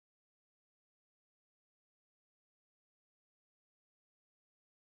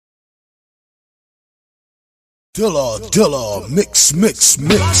Dilla, mix.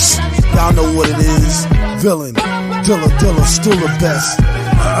 Y'all know what it is. Villain, Dilla, still the best.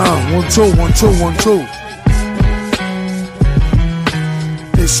 1 2.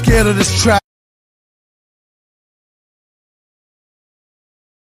 They scared of this track.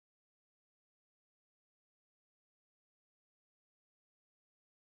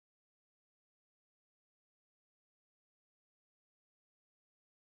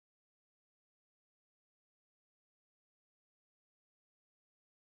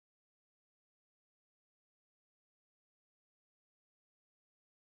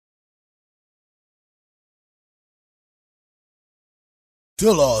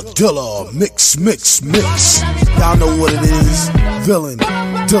 Dilla, mix. Y'all know what it is. Villain,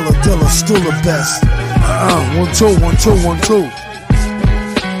 Dilla, still the best. 1 2.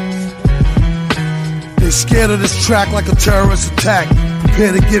 They scared of this track like a terrorist attack.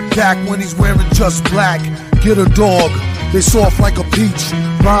 Prepare to get back when he's wearing just black. Get a dog, they soft like a peach.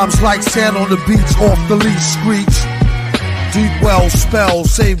 Rhymes like sand on the beach, off the leash, screech. Deep well spell,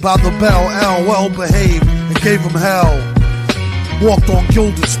 saved by the bell. L well behaved and gave him hell. Walked on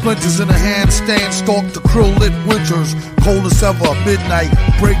gilded splinters in a handstand, stalked the krill-lit winters. Cold as ever, midnight,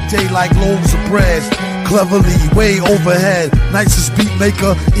 break day like loaves of bread. Cleverly, way overhead, nicest beat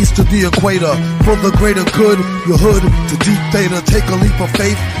maker, east of the equator. For the greater good, your hood to deep theta. Take a leap of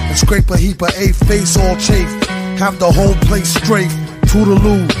faith and scrape a heap of eighth, face all chafed. Have the whole place strafe,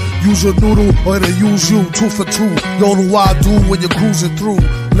 toodaloo. Use your noodle or it'll use you, 2 for 2. Know the why do when you're cruising through.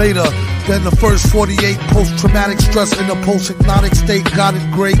 Later than the first 48, post-traumatic stress in a post-hypnotic state, got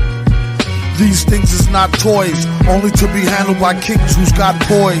it great. These things is not toys, only to be handled by kings who's got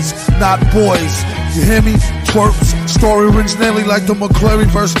boys, not boys. You hear me? Twerps, story rings nearly like the McClary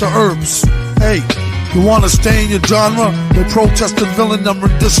versus the Earps. Hey, you wanna stay in your genre? They protested villain and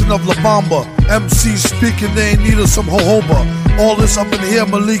rendition of La Bamba. MCs speaking, they ain't need of some jojoba. All this up in here,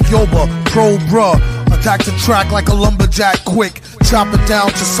 Malik Yoba, pro bruh. Attack the track like a lumberjack quick. Chop it down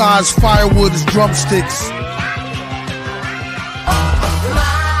to size firewood as drumsticks.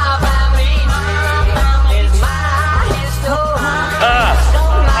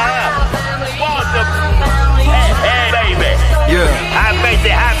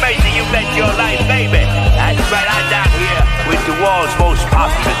 High Mason, you bet your life, baby. That's right, I'm down here with the world's most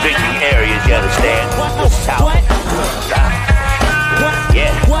popular drinking areas, you understand? The South. Yeah,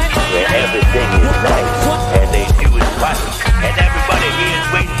 where everything is nice and they do it right. And everybody here is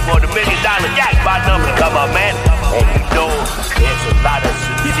waiting for the $1 million jackpot number to come up, man. And you know, there's a lot of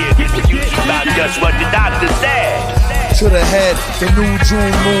sincere confusion about just what the doctor said. To the head, the new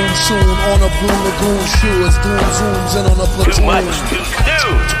June moon soon on a blue lagoon shoe as doom zooms in on a platoon. Too much to do.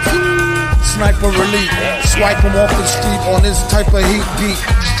 Sniper relief, swipe him off the street on this type of heat beat.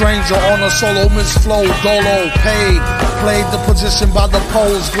 Stranger on a solo, Miss Flow, Dolo, paid. Played the position by the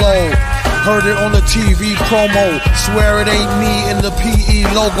pole's glow. Heard it on the TV promo. Swear it ain't me in the PE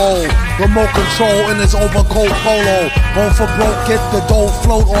logo. Remote control in his overcoat polo. Going for broke, get the dough,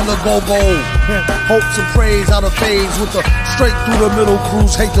 float on the go-go. Hopes and praise out of phase with the straight through the middle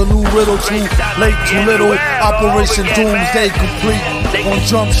cruise. Hate the new riddle, too late, too little. Operation Doomsday complete. On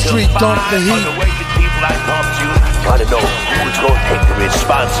Jump Street, dump the heat. Wanna know who's gonna take the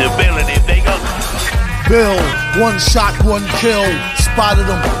responsibility if they go. Bill, 1 shot, 1 kill. Spotted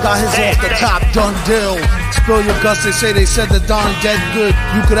him, got his off the top, done deal. Spill your guts, they said the Don dead good.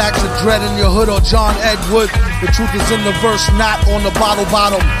 You could ask a Dread in your hood or John Edward. The truth is in the verse, not on the bottom.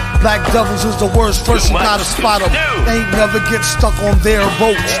 Black Devils is the worst, first you gotta spot them. Ain't never get stuck on their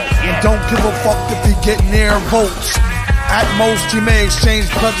votes. And don't give a fuck if he get near votes. At most he may exchange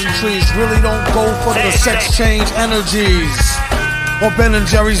pleasantries. Really don't go for the sex change energies. Or Ben and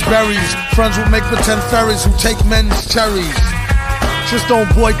Jerry's berries. Friends will make pretend fairies who take men's cherries. Just don't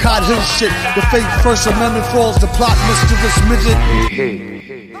boycott his shit. The fake First Amendment falls, the plot mischievous midget.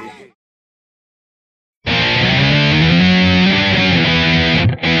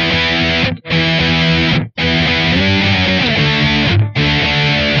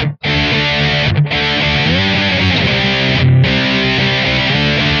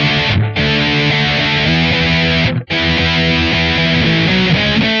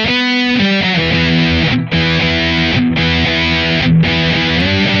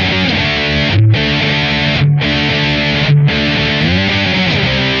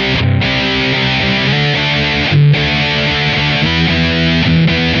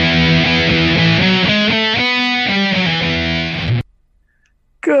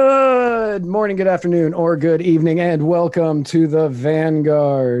 Good morning, good afternoon, or good evening, and welcome to the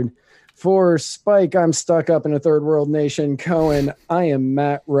Vanguard. For Spike, I'm stuck up in a third world nation. Cohen, I am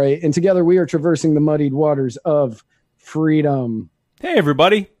Matt Wright. And together we are traversing the muddied waters of freedom. Hey,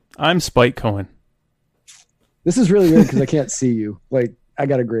 everybody. I'm Spike Cohen. This is really weird because I can't see you. Like, I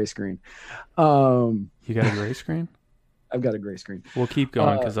got a gray screen. You got a gray screen? I've got a gray screen. We'll keep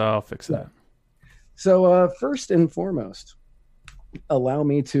going because I'll fix that. So first and foremost, allow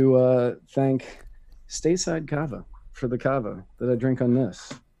me to thank Stateside Kava for the kava that I drink on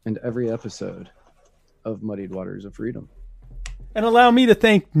this and every episode of Muddied Waters of Freedom. And allow me to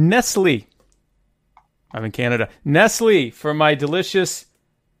thank Nestle. I'm in Canada. Nestle for my delicious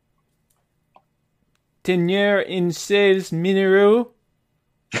Teneur in Sales Mineral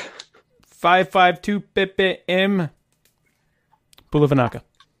 552 ppm Bulavanaka.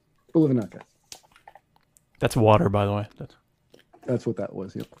 Bulavanaka. That's water, by the way. That's what that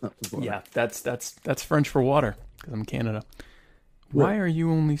was. Yep. That was water. Yeah, that's French for water because I'm in Canada. Why are you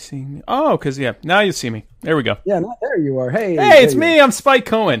only seeing me? Oh, because, yeah, now you see me. There we go. Yeah, there you are. Hey, it's me. I'm Spike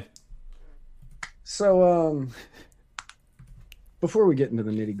Cohen. So, before we get into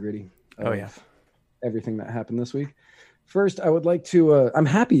the nitty gritty of everything that happened this week, first, I would like to, I'm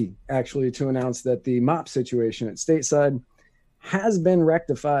happy actually to announce that the mop situation at Stateside has been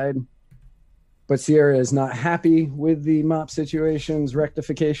rectified, but Sierra is not happy with the mop situation's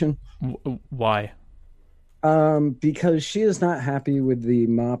rectification. Why? Because she is not happy with the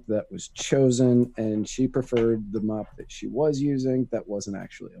mop that was chosen, and she preferred the mop that she was using that wasn't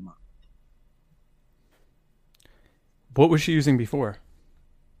actually a mop. What was she using before?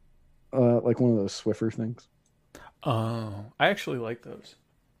 Like one of those Swiffer things. Oh, I actually like those.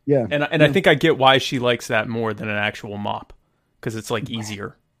 Yeah. And I think I get why she likes that more than an actual mop, because it's like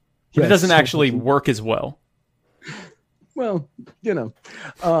easier. But it doesn't actually work as well. Well,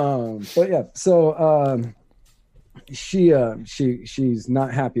 but yeah, so she's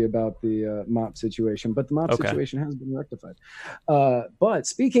not happy about the mop situation, but the mop situation has been rectified. But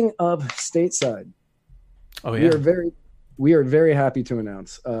speaking of Stateside, we are very happy to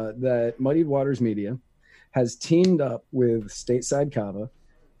announce that Muddied Waters Media has teamed up with Stateside Kava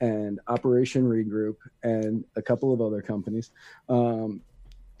and Operation Regroup and a couple of other companies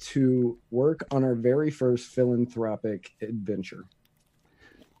to work on our very first philanthropic adventure.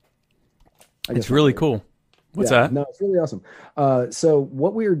 It's really cool. What's that? No, it's really awesome. So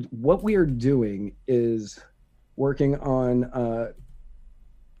what we are doing is working on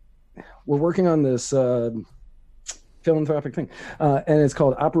this philanthropic thing, and it's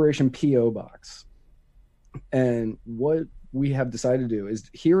called Operation P.O. Box. And what we have decided to do is,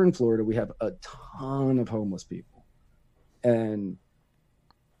 here in Florida, we have a ton of homeless people, and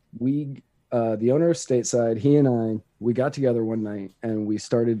we, the owner of Stateside, he and we got together one night and we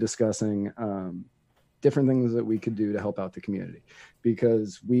started discussing different things that we could do to help out the community,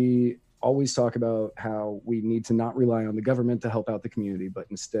 because we always talk about how we need to not rely on the government to help out the community, but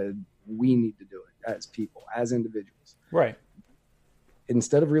instead we need to do it as people, as individuals. Right.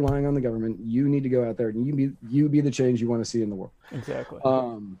 Instead of relying on the government, you need to go out there and you be the change you want to see in the world. Exactly.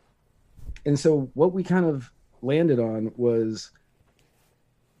 And so what we kind of landed on was,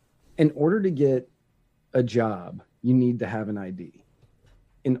 in order to get a job, you need to have an ID.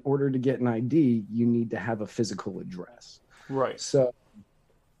 In order to get an ID, you need to have a physical address. Right. So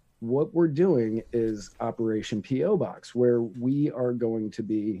what we're doing is Operation P.O. Box, where we are going to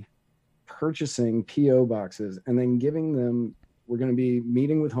be purchasing P.O. boxes and then giving them, we're going to be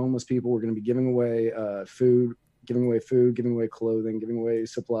meeting with homeless people. We're going to be giving away food, giving away clothing, giving away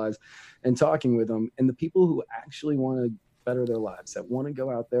supplies, and talking with them. And the people who actually want to better their lives, that want to go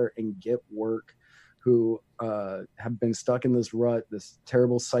out there and get work, who have been stuck in this rut, this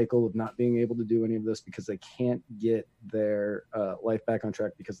terrible cycle of not being able to do any of this because they can't get their life back on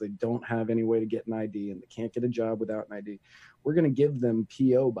track because they don't have any way to get an ID and they can't get a job without an ID. We're going to give them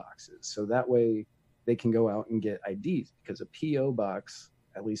P.O. boxes, so that way they can go out and get IDs, because a P.O. box,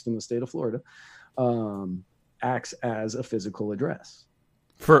 at least in the state of Florida, acts as a physical address.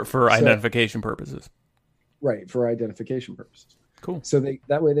 For identification purposes. Right, for identification purposes. Cool. So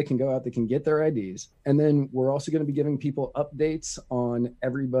that way they can go out, they can get their IDs, and then we're also going to be giving people updates on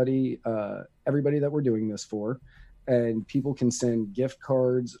everybody that we're doing this for, and people can send gift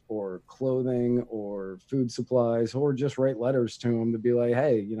cards or clothing or food supplies, or just write letters to them to be like,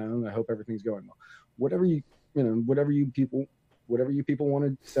 hey, I hope everything's going well. Whatever you people want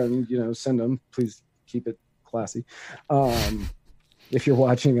to send them. Please keep it classy. If you're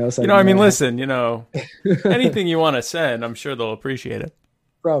watching us, listen, anything you want to send, I'm sure they'll appreciate it.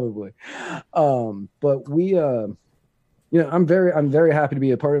 Probably. But we, I'm very happy to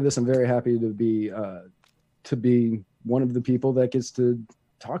be a part of this. I'm very happy to be one of the people that gets to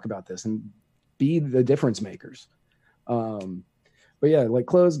talk about this and be the difference makers. But yeah, like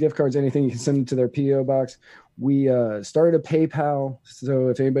clothes, gift cards, anything, you can send it to their PO box. We started a PayPal, so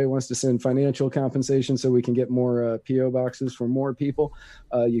if anybody wants to send financial compensation so we can get more PO boxes for more people,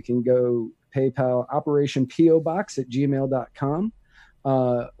 you can go PayPal operationpobox@gmail.com,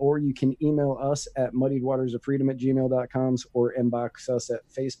 or you can email us at muddiedwatersofreedom@gmail.com, or inbox us at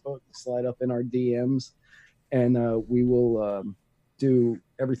Facebook, slide up in our DMs, and we will do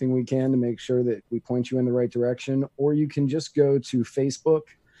everything we can to make sure that we point you in the right direction. Or you can just go to Facebook,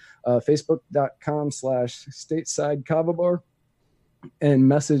 facebook.com/stateside kava bar, and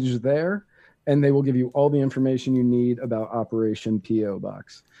message there, and they will give you all the information you need about Operation PO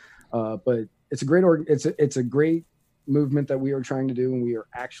Box. But it's a great it's a great movement that we are trying to do, and we are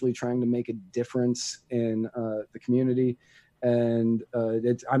actually trying to make a difference in the community. And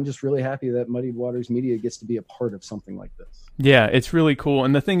I'm just really happy that Muddied Waters Media gets to be a part of something like this. Yeah, it's really cool.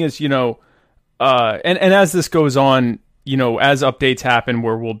 And the thing is, and as this goes on, as updates happen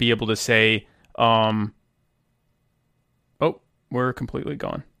where we'll be able to say, oh, we're completely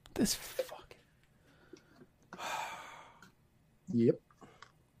gone. This fucking... Yep.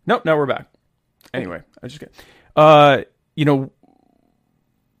 Nope, now we're back. Anyway, I just get,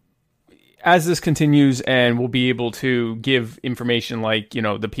 as this continues, and we'll be able to give information like,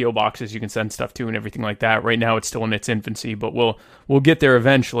 the PO boxes you can send stuff to and everything like that. Right now it's still in its infancy, but we'll get there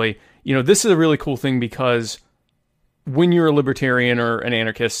eventually. This is a really cool thing because when you're a libertarian or an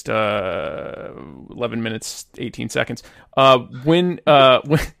anarchist, 11 minutes, 18 seconds, when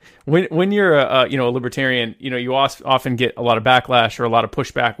you're a libertarian, you often get a lot of backlash or a lot of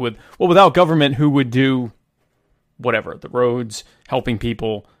pushback with, well, without government, who would do whatever, the roads, helping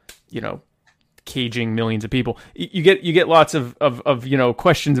people, caging millions of people. You get lots of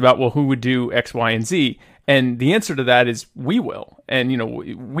questions about, well, who would do X, Y, and Z? And the answer to that is we will. And,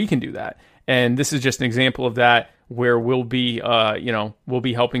 we can do that. And this is just an example of that, where we'll be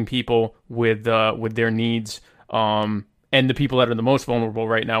helping people with their needs, and the people that are the most vulnerable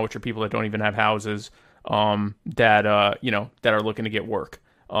right now, which are people that don't even have houses, that are looking to get work.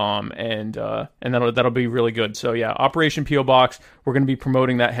 And that'll be really good. So yeah, Operation PO Box, we're going to be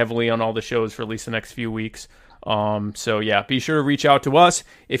promoting that heavily on all the shows for at least the next few weeks. So yeah, be sure to reach out to us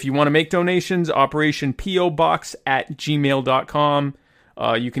if you want to make donations. operationpobox@gmail.com.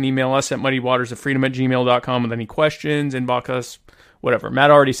 You can email us at muddywatersofreedom@gmail.com with any questions, inbox us, whatever.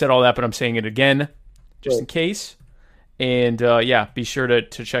 Matt already said all that, but I'm saying it again, just in case. And yeah, be sure to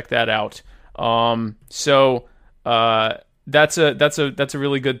check that out. That's a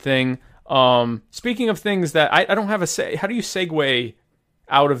really good thing. Speaking of things that I don't have how do you segue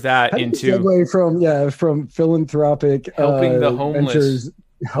out of that into segue from philanthropic helping the homeless, ventures,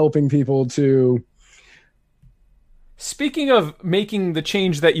 helping people to... Speaking of making the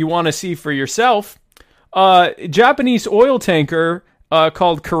change that you want to see for yourself, Japanese oil tanker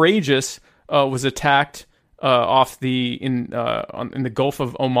called Courageous was attacked in the Gulf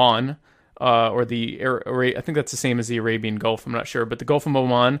of Oman. Or I think that's the same as the Arabian Gulf. I'm not sure, but the Gulf of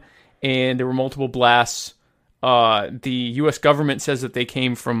Oman, and there were multiple blasts. The U.S. government says that they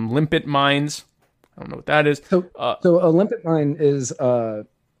came from limpet mines. I don't know what that is. So a limpet mine is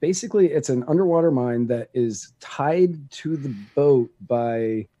basically it's an underwater mine that is tied to the boat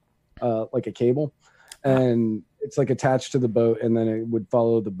by like a cable, and it's like attached to the boat, and then it would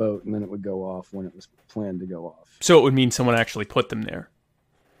follow the boat, and then it would go off when it was planned to go off. So it would mean someone actually put them there.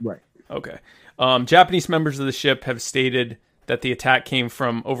 Right. Okay. Japanese members of the ship have stated that the attack came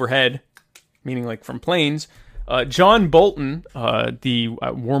from overhead, meaning like from planes. John Bolton, the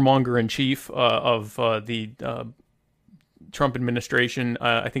warmonger in chief of the Trump administration,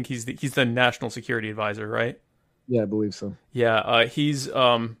 I think he's the national security advisor, right? Yeah, I believe so. Yeah, he's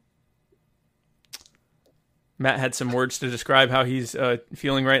Matt had some words to describe how he's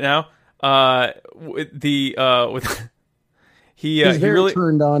feeling right now. He's very really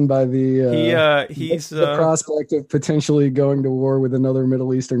turned on by the prospect of potentially going to war with another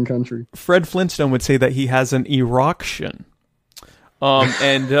Middle Eastern country. Fred Flintstone would say that he has an erection.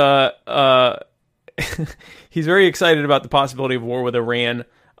 And he's very excited about the possibility of war with Iran.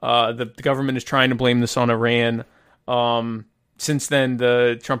 The government is trying to blame this on Iran. Since then,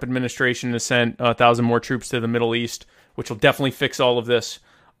 the Trump administration has sent 1,000 more troops to the Middle East, which will definitely fix all of this.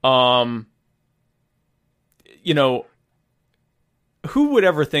 Who would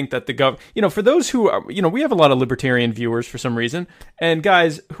ever think that the government, for those who are, we have a lot of libertarian viewers for some reason. And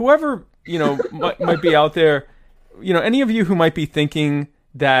guys, whoever, might be out there, any of you who might be thinking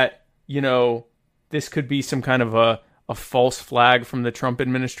that, this could be some kind of a false flag from the Trump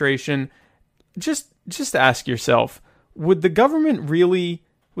administration, just ask yourself, would the government really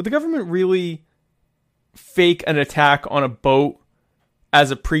would the government really fake an attack on a boat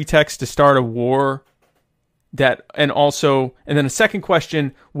as a pretext to start a war? And then a second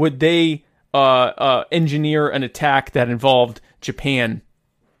question, would they engineer an attack that involved Japan?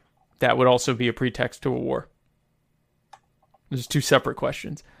 That would also be a pretext to a war. There's two separate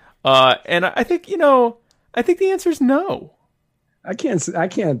questions. And I think, I think the answer is no. I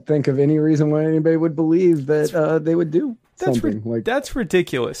can't think of any reason why anybody would believe that they would do something like that. That's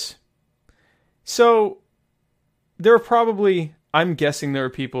ridiculous. So there are probably, I'm guessing there are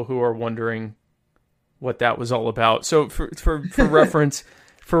people who are wondering what that was all about. So for reference,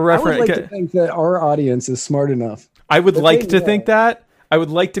 I would like to think that our audience is smart enough. I would like to think that. I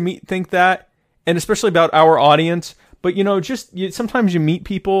would like to think that, and especially about our audience. But sometimes you meet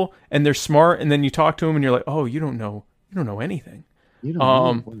people and they're smart, and then you talk to them and you're like, oh, you don't know anything. You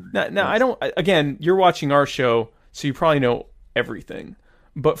don't know. Now I don't. Again, you're watching our show, so you probably know everything.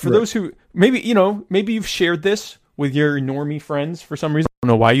 But for those who maybe you've shared this with your normie friends for some reason. I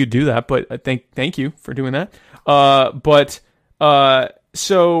don't know why you do that, but I thank you for doing that.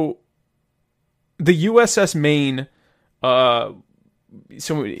 So the USS Maine, the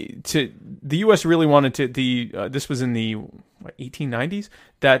U.S. really wanted to this was in the 1890s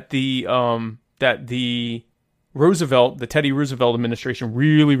that the Teddy Roosevelt administration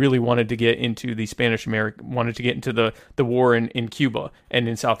really wanted to get into wanted to get into the war in Cuba and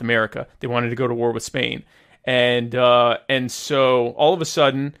in South America. They wanted to go to war with Spain. And so all of a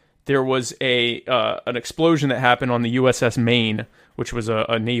sudden there was an explosion that happened on the USS Maine, which was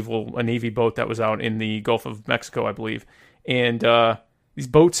a Navy boat that was out in the Gulf of Mexico, I believe. And these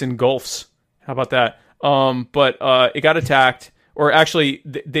boats in gulfs, how about that? But it got attacked, or actually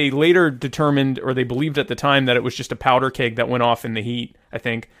they later determined, or they believed at the time, that it was just a powder keg that went off in the heat, I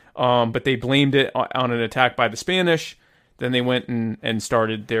think. But they blamed it on an attack by the Spanish. Then they went and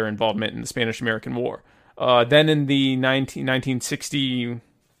started their involvement in the Spanish-American War. Then in the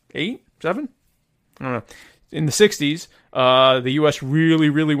 1968, 7? I don't know. In the 60s, the U.S.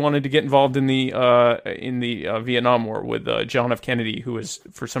 really wanted to get involved in the Vietnam War with John F. Kennedy, who has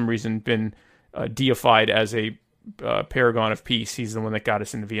for some reason been deified as a paragon of peace. He's the one that got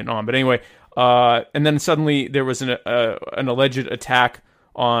us into Vietnam. But anyway, and then suddenly there was an alleged attack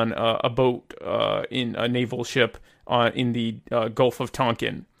on a boat in a naval ship in the Gulf of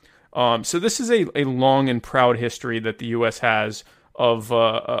Tonkin. So this is a long and proud history that the U.S. has of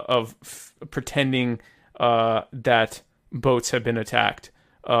pretending that boats have been attacked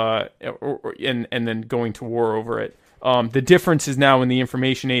and then going to war over it. The difference is now in the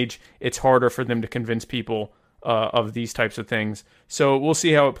information age, it's harder for them to convince people of these types of things. So we'll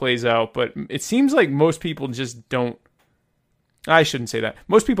see how it plays out. But it seems like most people just don't. I shouldn't say that.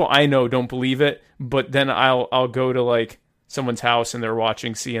 Most people I know don't believe it. But then I'll go to like someone's house and they're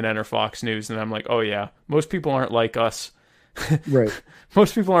watching CNN or Fox News, and I'm like, oh yeah, most people aren't like us. Right.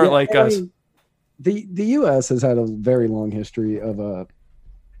 Most people aren't like us. The U.S. has had a very long history of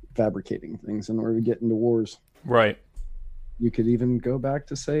fabricating things in order to get into wars. Right. You could even go back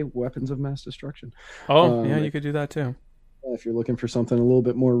to, say, weapons of mass destruction. Oh, yeah, you could do that too. If you're looking for something a little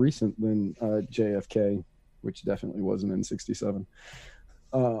bit more recent than JFK, which definitely wasn't in 67,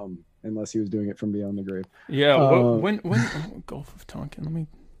 unless he was doing it from beyond the grave. Yeah, when Gulf of Tonkin,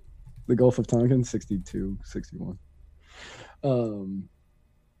 The Gulf of Tonkin, 62, 61.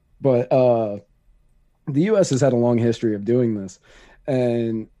 But the U.S. has had a long history of doing this,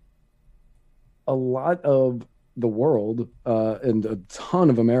 and a lot of the world and a ton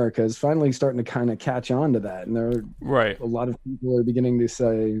of America is finally starting to kind of catch on to that. And there are a lot of people are beginning to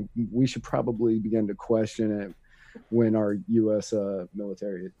say we should probably begin to question it when our U.S.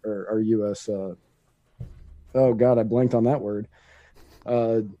 military or our U.S. Oh God, I blanked on that word.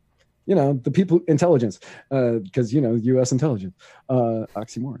 The people intelligence, because U.S. intelligence,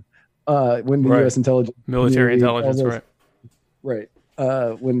 oxymoron. When the U.S. intelligence, military intelligence, right.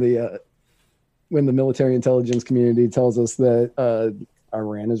 When the military intelligence community tells us that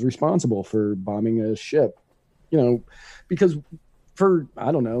Iran is responsible for bombing a ship, because for,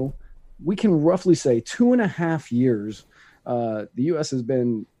 I don't know, we can roughly say 2.5 years, the U.S. has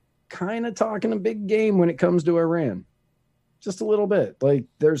been kind of talking a big game when it comes to Iran. Just a little bit. Like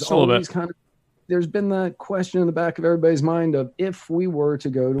there's always there's been that question in the back of everybody's mind of, if we were to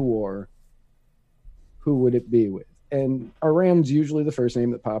go to war, who would it be with? And Iran's usually the first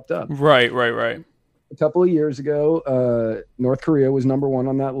name that popped up. Right. A couple of years ago, North Korea was number one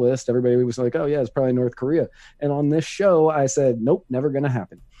on that list. Everybody was like, oh yeah, it's probably North Korea. And on this show, I said, nope, never going to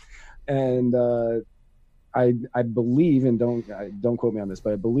happen. And I believe, and don't quote me on this,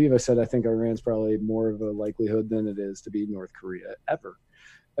 but I believe I said I think Iran's probably more of a likelihood than it is to be North Korea ever.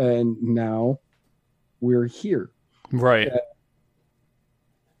 And now we're here. Right.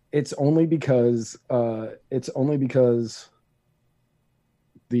 It's only because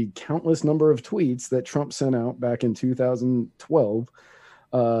the countless number of tweets that Trump sent out back in 2012,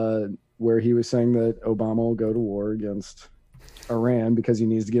 where he was saying that Obama will go to war against Iran because he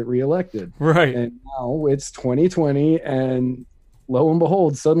needs to get reelected. Right. And now it's 2020, and lo and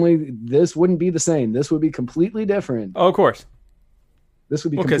behold, suddenly this wouldn't be the same. This would be completely different. Oh, of course. This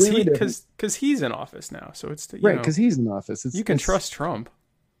would be completely different. Because he's in office now, so it's right. Because he's in office. You can trust Trump.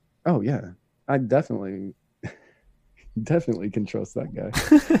 Oh yeah, I definitely can trust that guy.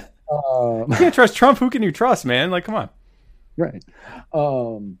 You can't trust Trump. Who can you trust, man? Like, come on. Right.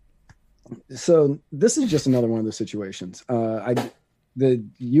 So this is just another one of those situations. The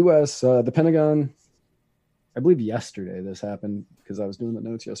U.S. The Pentagon, I believe yesterday this happened because I was doing the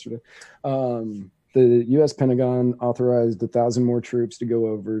notes yesterday. The U.S. Pentagon authorized 1,000 more troops to go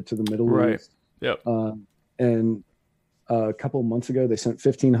over to the Middle East. Yep. And a couple of months ago, they sent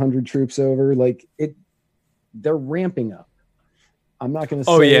 1,500 troops over. Like they're ramping up. I'm not going to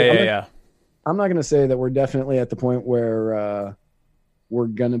say. Oh yeah. I'm not going to say that we're definitely at the point where we're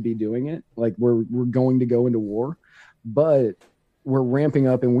going to be doing it. Like we're going to go into war, but we're ramping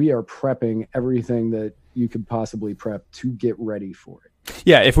up and we are prepping everything that you could possibly prep to get ready for it.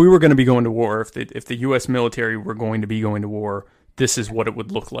 Yeah, if we were going to be going to war, if the U.S. military were going to be going to war, this is what it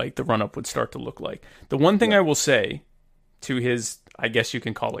would look like. The run-up would start to look like. The one thing I will say, to his, I guess you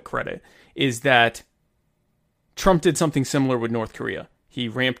can call it credit, is that Trump did something similar with North Korea. He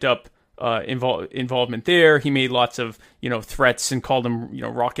ramped up involvement there. He made lots of threats and called him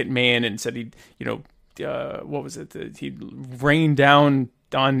Rocket Man, and said he'd what was it? He'd rain down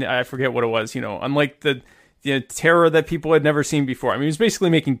on, I forget what it was. Unlike the terror that people had never seen before. I mean, he was basically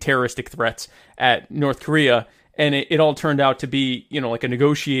making terroristic threats at North Korea, and it all turned out to be, like a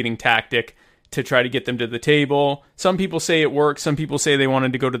negotiating tactic to try to get them to the table. Some people say it worked. Some people say they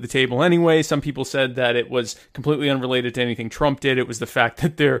wanted to go to the table anyway. Some people said that it was completely unrelated to anything Trump did. It was the fact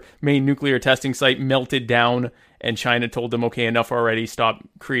that their main nuclear testing site melted down, and China told them, okay, enough already, stop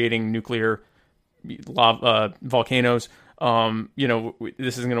creating nuclear volcanoes.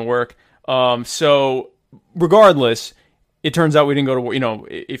 This isn't going to work. So regardless, it turns out we didn't go to war.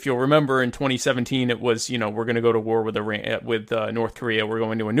 If you'll remember, in 2017, it was, we're going to go to war with North Korea. We're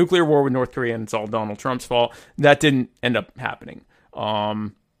going to a nuclear war with North Korea, and it's all Donald Trump's fault. That didn't end up happening.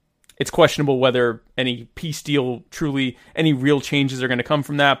 It's questionable whether any peace deal, truly any real changes are going to come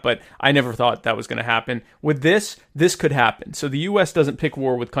from that, but I never thought that was going to happen. With this could happen. So the U.S. doesn't pick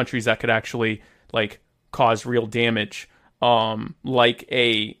war with countries that could actually cause real damage, like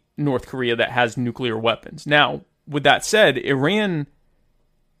a North Korea that has nuclear weapons. Now, with that said, Iran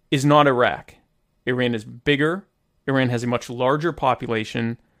is not Iraq. Iran is bigger. Iran has a much larger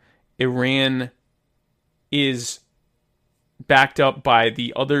population. Iran is backed up by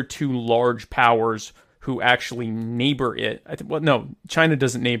the other two large powers who actually neighbor it. China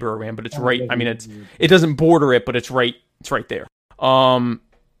doesn't neighbor Iran, but it's right. I mean, it doesn't border it, but it's right. It's right there.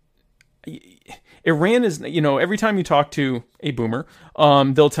 Iran is, every time you talk to a boomer,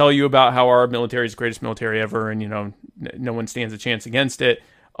 they'll tell you about how our military is the greatest military ever, and, no one stands a chance against it.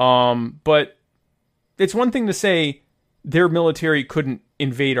 But it's one thing to say their military couldn't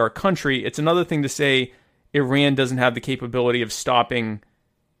invade our country. It's another thing to say Iran doesn't have the capability of stopping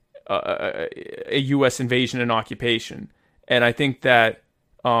a U.S. invasion and occupation. And I think that,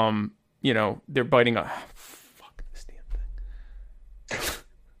 they're biting a... Fuck this damn thing.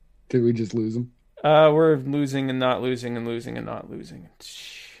 Did we just lose them? We're losing and not losing and losing and not losing.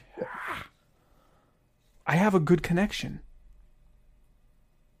 I have a good connection.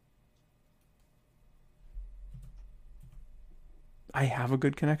 I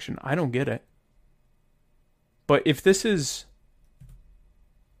don't get it. But if this is...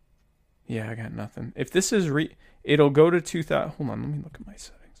 Yeah, I got nothing. If this is... It'll go to 2000... Hold on, let me look at my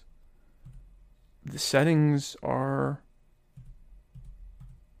settings. The settings are...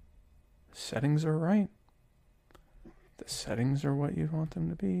 Settings are right. The settings are what you want them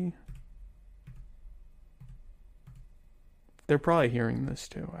to be. They're probably hearing this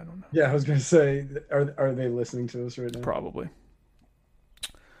too. I don't know. Yeah, I was going to say, are they listening to us right now?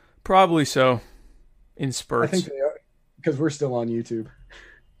 Probably so. In spurts. I think they are, because we're still on YouTube.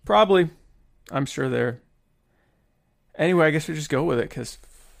 Probably. I'm sure they're... Anyway, I guess we just go with it, because...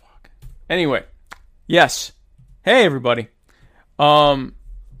 Fuck. Anyway. Yes. Hey, everybody.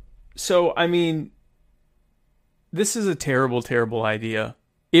 So, I mean, this is a terrible, terrible idea.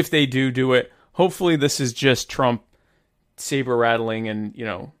 If they do it, hopefully this is just Trump saber rattling and,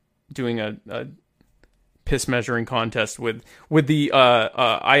 doing a piss measuring contest with the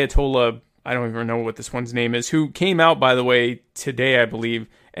Ayatollah. I don't even know what this one's name is. Who came out, by the way, today, I believe,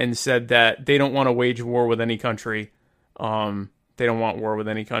 and said that they don't want to wage war with any country. They don't want war with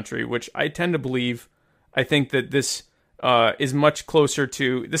any country, which I tend to believe. I think that this is much closer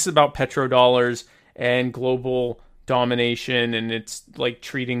to, this is about petrodollars and global domination, and it's like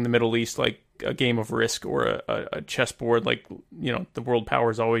treating the Middle East like a game of Risk or a chessboard, like, you know, the world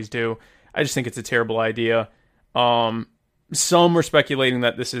powers always do. I just think it's a terrible idea. Some are speculating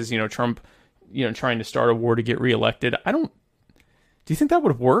that this is, you know, Trump, you know, trying to start a war to get reelected. Do you think that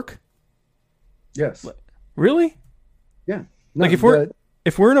would work? Yes. Really? Yeah. No, Like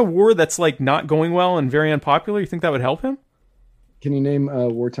if we're in a war that's like not going well and very unpopular, you think that would help him? Can you name a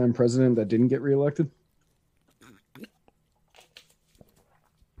wartime president that didn't get reelected?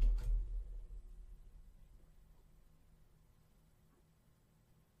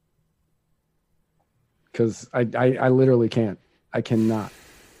 Because I literally can't. I cannot.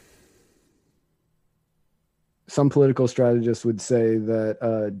 Some political strategists would say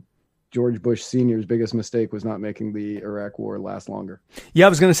that George Bush Sr.'s biggest mistake was not making the Iraq War last longer. Yeah, I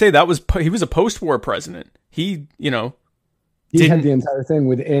was going to say he was a post-war president. He, you know, he had the entire thing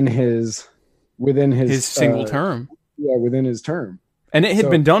within his single term. Yeah, within his term. And it had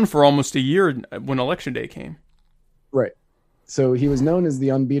been done for almost a year when Election Day came. Right. So he was known as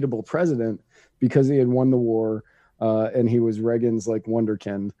the unbeatable president because he had won the war, and he was Reagan's like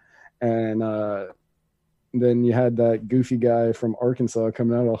wonderkind. And then you had that goofy guy from Arkansas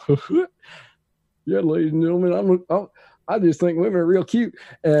coming out all, yeah, ladies and gentlemen, I just think women are real cute.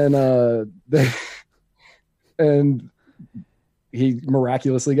 And and he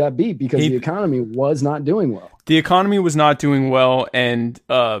miraculously got beat because the economy was not doing well. The economy was not doing well, and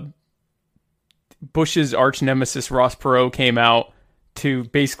Bush's arch nemesis Ross Perot came out to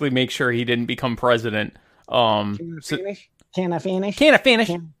basically make sure he didn't become president. Can I finish?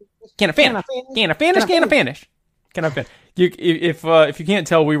 If you can't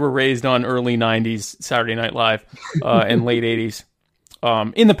tell, we were raised on early 90s Saturday Night Live and late 80s.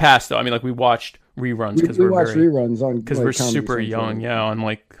 In the past, though, I mean, like, we watched reruns because we watched reruns on because we're super young, on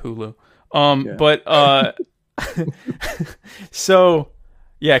like Hulu. Yeah. But so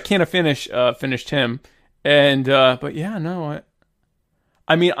yeah, Can I Finish finished him, and but yeah, no,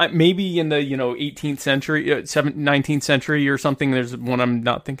 I mean, maybe in the 18th century, 19th century or something. There's one I'm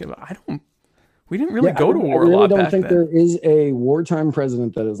not thinking about. We didn't really go to war a lot back then. I don't think there is a wartime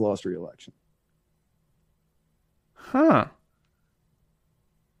president that has lost re-election. Huh.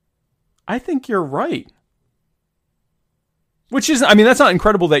 I think you're right. Which is, I mean, that's not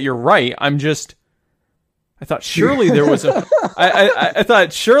incredible that you're right. I thought surely there was I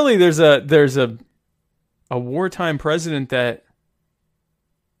thought surely there's a wartime president that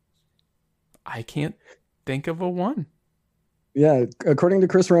I can't think of a one. Yeah, according to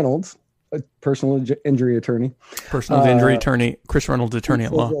Chris Reynolds, a personal injury attorney. Personal injury attorney, Chris Reynolds, attorney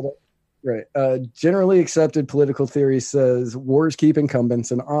at law. Right. Generally accepted political theory says wars keep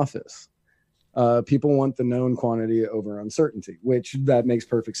incumbents in office. People want the known quantity over uncertainty, which that makes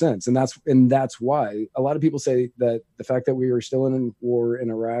perfect sense. And that's why a lot of people say that the fact that we are still in a war in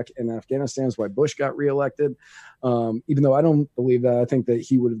Iraq and Afghanistan is why Bush got reelected. Even though I don't believe that, I think that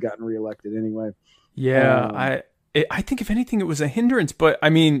he would have gotten reelected anyway. Yeah, I think if anything, it was a hindrance, but I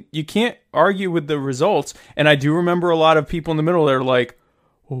mean, you can't argue with the results. And I do remember a lot of people in the middle that are like,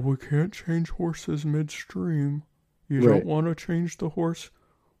 well, we can't change horses midstream. You don't want to change the horse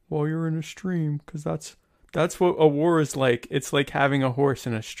while you're in a stream, because that's what a war is like. It's like having a horse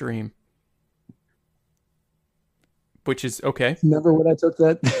in a stream. Which is okay. Never what I took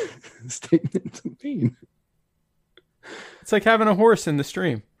that statement to mean. It's like having a horse in the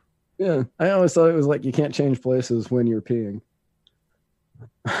stream. Yeah, I always thought it was like you can't change places when you're peeing.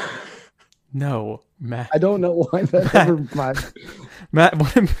 No, Matt. I don't know why that ever... Matt,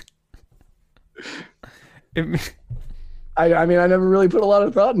 I mean, I never really put a lot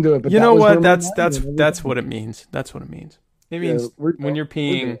of thought into it. But you know what? That's what it means. That's what it means. It means when you're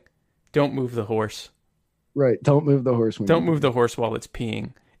peeing, don't move the horse. Right. Don't move the horse. Don't move the horse while it's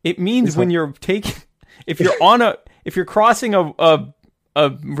peeing. It means when you're taking, if you're crossing a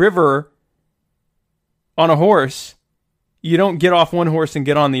river on a horse, you don't get off one horse and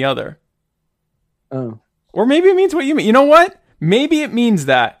get on the other. Oh. Or maybe it means what you mean. You know what? Maybe it means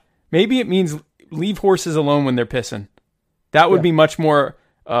that. Maybe it means leave horses alone when they're pissing. That would be much more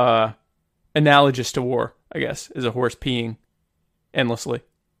analogous to war, I guess, is a horse peeing endlessly.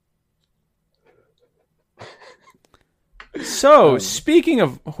 So, speaking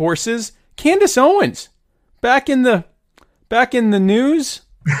of horses, Candace Owens back in the news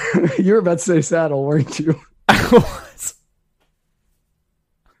You were about to say saddle, weren't you?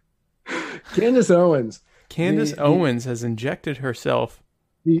 Candace Owens. Candace Owens has injected herself.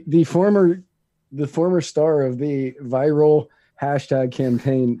 The former star of the viral hashtag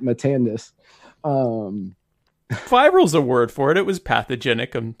campaign Matandis. Viral's a word for it. It was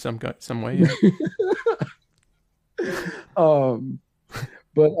pathogenic in some way. Yeah.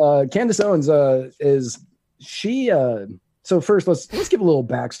 But Candace Owens is she. So first, let's give a little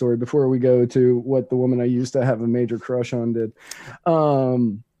backstory before we go to what the woman I used to have a major crush on did.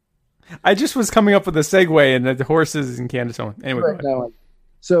 I just was coming up with a segue, and the horses and Candace Owens. Anyway, right now,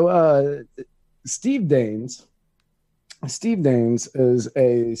 so Steve Daines. Steve Daines is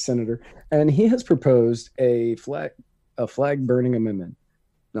a senator, and he has proposed a flag burning amendment.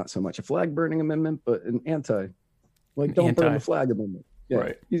 Not so much a flag burning amendment, but an don't burn the flag amendment. Yeah.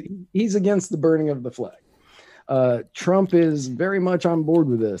 Right. He's against the burning of the flag. Trump is very much on board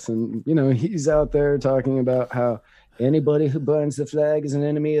with this, and he's out there talking about how anybody who burns the flag is an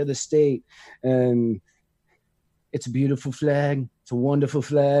enemy of the state, and it's a beautiful flag. It's a wonderful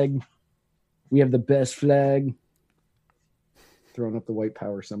flag. We have the best flag. Throwing up the white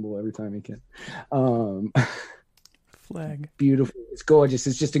power symbol every time he can. Flag. Beautiful. It's gorgeous.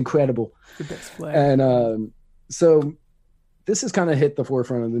 It's just incredible. The best flag. And so this has kind of hit the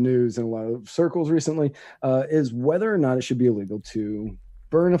forefront of the news in a lot of circles recently, is whether or not it should be illegal to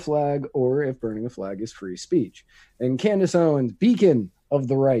burn a flag, or if burning a flag is free speech. And Candace Owens, beacon of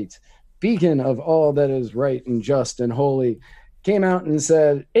the right, beacon of all that is right and just and holy, came out and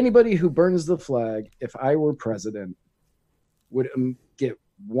said, anybody who burns the flag, if I were president, would get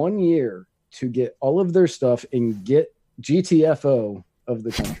 1 year to get all of their stuff and get GTFO of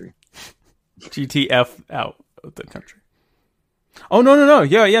the country. GTF out of the country. Oh, no.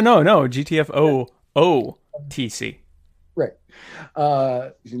 Yeah, no. GTFO OTC. Right.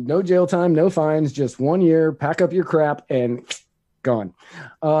 No jail time, no fines, just 1 year, pack up your crap and gone.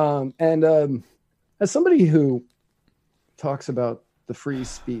 As somebody who talks about the free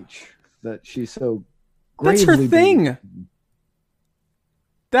speech that she's so gravely... That's her thing.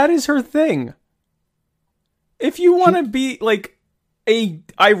 That is her thing. If you want to be like a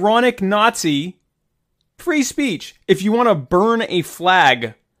ironic Nazi, free speech. If you want to burn a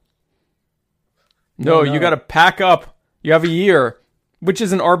flag, no, you got to pack up. You have a year, which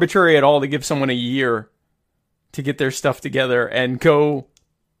isn't arbitrary at all to give someone a year to get their stuff together and go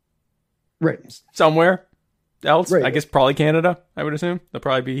somewhere else. Right. I guess probably Canada, I would assume. They'll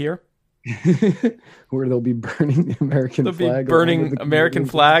probably be here. Where they'll be burning the American flag. They'll be burning American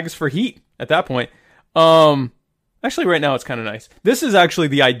flags for heat at that point. Actually, right now it's kind of nice. This is actually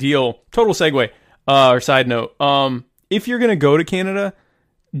the ideal, total segue, or side note. If you're going to go to Canada,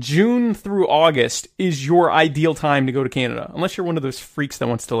 June through August is your ideal time to go to Canada. Unless you're one of those freaks that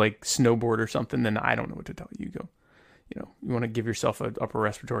wants to like snowboard or something, then I don't know what to tell you. You go, you want to give yourself an upper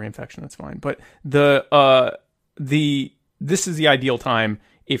respiratory infection, that's fine. But this is the ideal time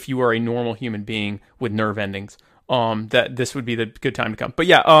if you are a normal human being with nerve endings. That this would be the good time to come. But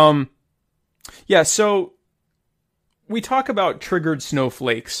so we talk about triggered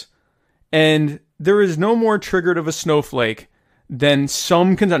snowflakes, and there is no more triggered of a snowflake than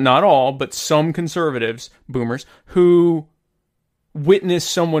some, not all, but some conservatives, boomers, who witness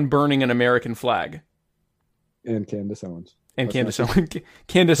someone burning an American flag. And Candace Owens. Candace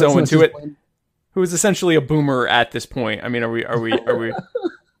Owens, who is essentially a boomer at this point. I mean, are we?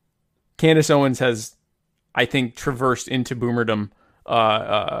 Candace Owens has, I think, traversed into boomerdom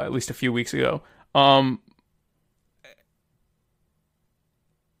at least a few weeks ago.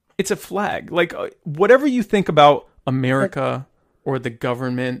 It's a flag. Like, whatever you think about America or the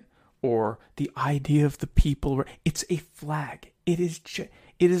government or the idea of the people, it's a flag. It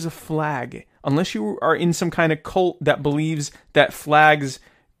is a flag. Unless you are in some kind of cult that believes that flags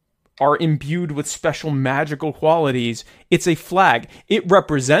are imbued with special magical qualities, it's a flag. It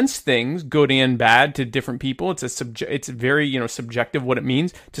represents things, good and bad, to different people. It's very, subjective what it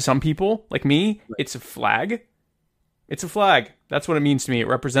means to some people, like me. Right. It's a flag. It's a flag. That's what it means to me. It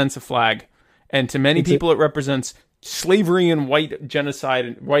represents a flag. And to many people, it represents slavery and white genocide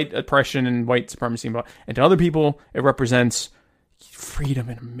and white oppression and white supremacy. And to other people, it represents freedom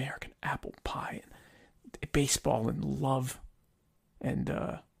and American apple pie and baseball and love. And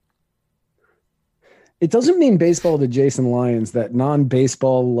it doesn't mean baseball to Jason Lyons, that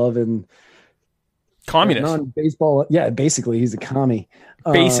non-baseball loving communist. Non-baseball, yeah, basically he's a commie.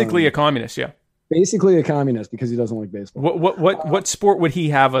 Basically a communist, yeah. Basically a communist because he doesn't like baseball. What sport would he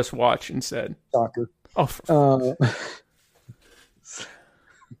have us watch instead? Soccer. Oh,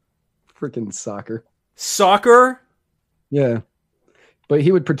 freaking soccer. Soccer? Yeah. but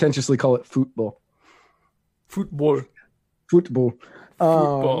he would pretentiously call it football. Football. Football.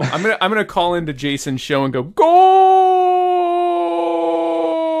 Football. I'm gonna call into Jason's show and go, go,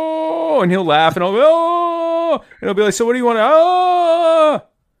 and he'll laugh and I'll go, oh, and he'll be like, so what do you want to,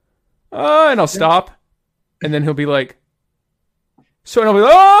 and I'll stop, and then he'll be like, so, and I'll be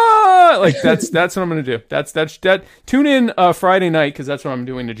like, like that's what I'm gonna do. That's that. Tune in Friday night because that's what I'm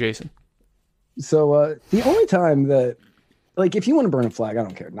doing to Jason. So the only time that, like, if you want to burn a flag, I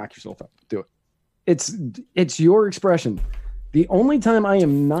don't care. Knock yourself out. Do it. It's your expression. The only time I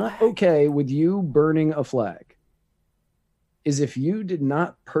am not okay with you burning a flag is if you did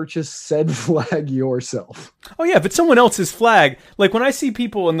not purchase said flag yourself. Oh yeah, if it's someone else's flag, like when I see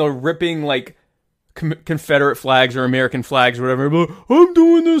people and they're ripping like Confederate flags or American flags or whatever, like, I'm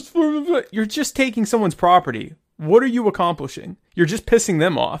doing this for, you're just taking someone's property. What are you accomplishing? You're just pissing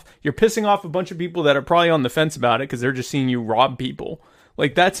them off. You're pissing off a bunch of people that are probably on the fence about it because they're just seeing you rob people.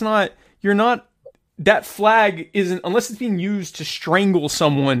 Like that flag isn't, unless it's being used to strangle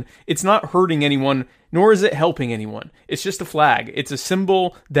someone, it's not hurting anyone, nor is it helping anyone. It's just a flag. It's a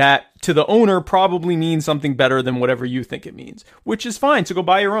symbol that to the owner probably means something better than whatever you think it means, which is fine. So go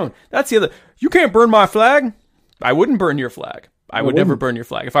buy your own. That's the other. You can't burn my flag. I wouldn't burn your flag. I would never burn your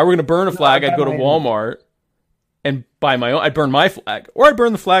flag. If I were going to burn a flag, I'd go to Walmart and buy my own. I'd burn my flag, or I'd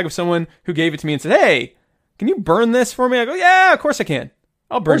burn the flag of someone who gave it to me and said, hey, can you burn this for me? I go, yeah, of course I can.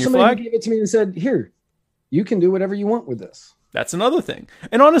 I'll burn your flag. Gave it to me and said, here, you can do whatever you want with this. That's another thing.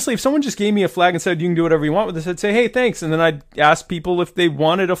 And honestly, if someone just gave me a flag and said, you can do whatever you want with this, I'd say, hey, thanks. And then I'd ask people if they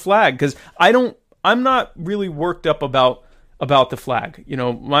wanted a flag. Because I'm not really worked up about the flag. You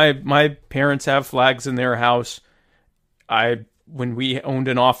know, my parents have flags in their house. When we owned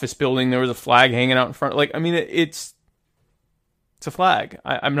an office building, there was a flag hanging out in front. Like, I mean, it's a flag.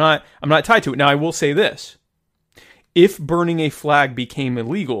 I'm not tied to it. Now, I will say this. If burning a flag became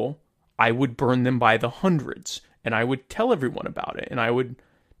illegal, I would burn them by the hundreds, and I would tell everyone about it, and I would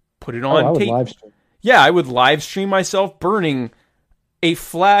put it on tape. Live stream. Yeah, I would live stream myself burning a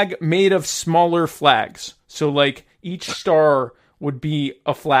flag made of smaller flags. So, like, each star would be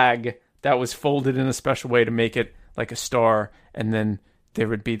a flag that was folded in a special way to make it like a star, and then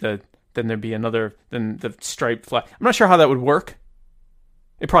there'd be the striped flag. I'm not sure how that would work.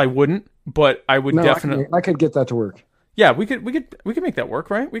 It probably wouldn't, but I would definitely. I could get that to work. Yeah, we could make that work,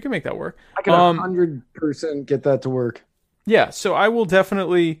 right? We can make that work. I could 100% get that to work. Yeah, so I will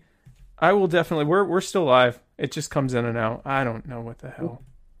definitely. We're still live. It just comes in and out. I don't know what the hell.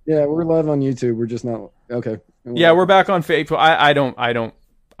 Yeah, we're live on YouTube. We're just not okay. Yeah, we're back on Facebook. I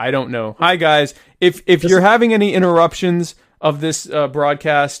don't know. Hi guys. If you're having any interruptions of this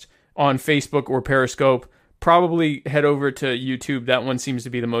broadcast on Facebook or Periscope, probably head over to YouTube. That one seems to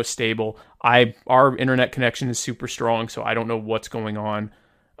be the most stable. Our internet connection is super strong, so I don't know what's going on.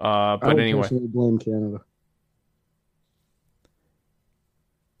 But anyway, blame Canada.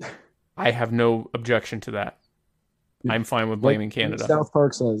 I have no objection to that. I'm fine with blaming Canada. South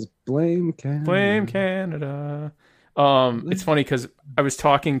Park says, "Blame Canada." Blame Canada. It's funny because I was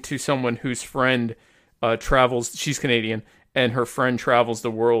talking to someone whose friend travels. She's Canadian, and her friend travels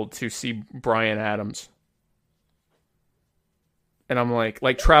the world to see Bryan Adams. And I'm like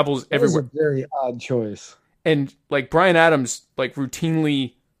travels everywhere. That was a very odd choice. And like Bryan Adams, like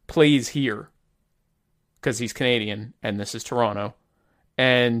routinely plays here because he's Canadian and this is Toronto.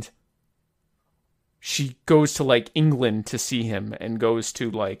 And she goes to like England to see him and goes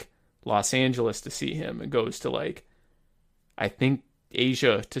to like Los Angeles to see him and goes to like, I think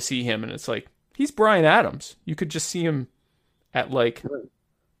Asia to see him. And it's like, he's Bryan Adams. You could just see him at like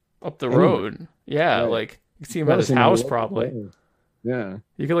up the road. Yeah. Right. Like you can see him at his house probably. Yeah.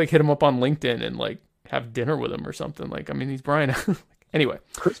 You could like hit him up on LinkedIn and like have dinner with him or something. Like, I mean, he's Bryan. Anyway.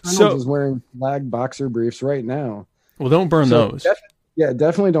 Chris Reynolds is wearing flag boxer briefs right now. Well, don't burn those.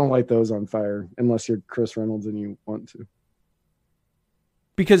 Definitely don't light those on fire unless you're Chris Reynolds and you want to.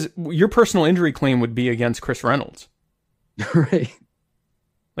 Because your personal injury claim would be against Chris Reynolds. Right.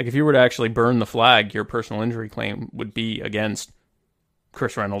 Like if you were to actually burn the flag, your personal injury claim would be against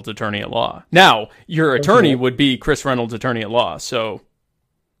Chris Reynolds, attorney at law. Now, your attorney would be Chris Reynolds, attorney at law. So,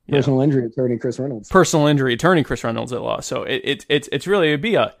 personal injury attorney Chris Reynolds. Personal injury attorney Chris Reynolds at law. So it's really it'd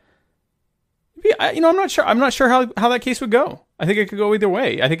be I'm not sure how that case would go. I think it could go either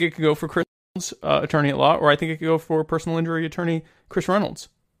way. I think it could go for Chris Reynolds, attorney at law, or I think it could go for personal injury attorney Chris Reynolds,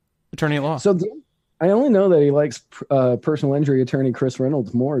 attorney at law. So I only know that he likes personal injury attorney Chris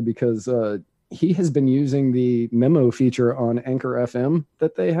Reynolds more because he has been using the memo feature on Anchor FM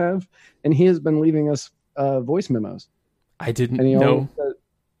that they have, and he has been leaving us voice memos. I didn't know.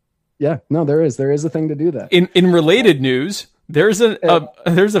 There is a thing to do that. In related news, There's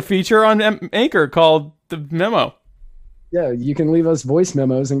there's a feature on Anchor called the memo. Yeah, you can leave us voice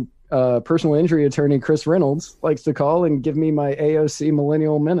memos, and personal injury attorney Chris Reynolds likes to call and give me my AOC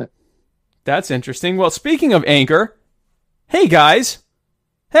Millennial Minute. That's interesting. Well, speaking of Anchor, hey guys,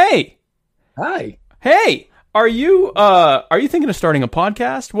 hey, hi, hey, are you thinking of starting a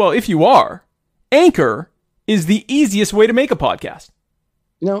podcast? Well, if you are, Anchor is the easiest way to make a podcast.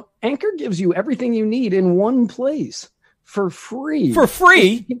 You know, Anchor gives you everything you need in one place for free. For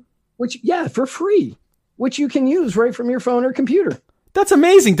free? For free, which you can use right from your phone or computer. That's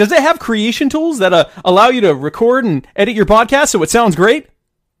amazing. Does it have creation tools that allow you to record and edit your podcast so it sounds great?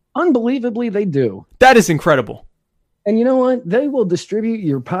 Unbelievably, they do. That is incredible. And you know what? They will distribute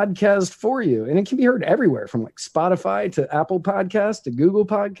your podcast for you. And it can be heard everywhere, from like Spotify to Apple Podcasts to Google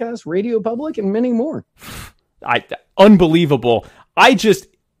Podcasts, Radio Public, and many more. Unbelievable.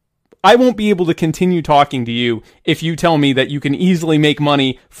 I won't be able to continue talking to you if you tell me that you can easily make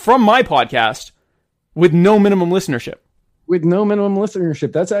money from my podcast with no minimum listenership. With no minimum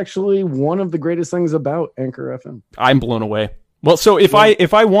listenership. That's actually one of the greatest things about Anchor FM. I'm blown away. Well, so if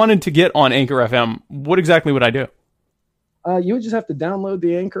I wanted to get on Anchor FM, what exactly would I do? You would just have to download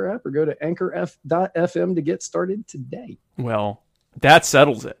the Anchor app or go to anchor.fm to get started today. Well, that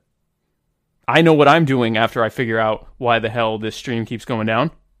settles it. I know what I'm doing after I figure out why the hell this stream keeps going down.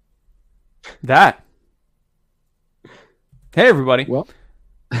 That. Hey, everybody. Well,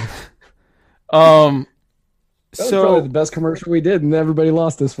 that was probably the best commercial we did, and everybody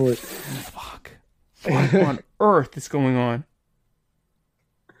lost us for it. Fuck. What on earth is going on?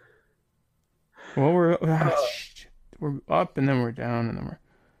 Well, we're up, and then we're down, and then we're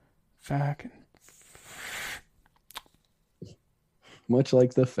back. Much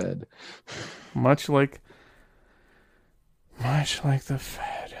like the Fed. Much like the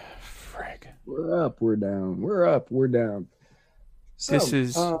Fed. Frig. We're up, we're down. We're up, we're down. So, this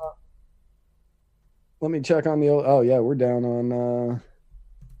is... let me check on the old... Oh, yeah, we're down on...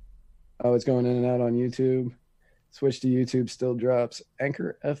 it's going in and out on YouTube. Switch to YouTube still drops.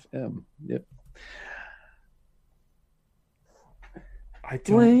 Anchor FM. Yep. I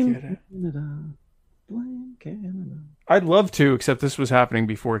don't get it. Canada. Blame Canada. I'd love to, except this was happening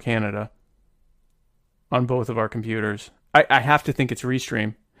before Canada on both of our computers. I have to think it's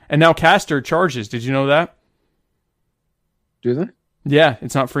Restream. And now Caster charges. Did you know that? Do they? Yeah,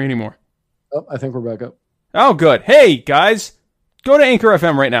 it's not free anymore. Oh, I think we're back up. Oh, good. Hey, guys, go to Anchor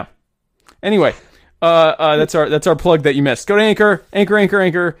FM right now. Anyway, that's our plug that you missed. Go to Anchor.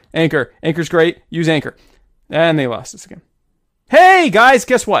 Anchor. Anchor's great. Use Anchor. And they lost us again. Hey, guys,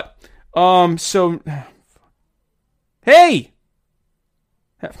 guess what? Hey!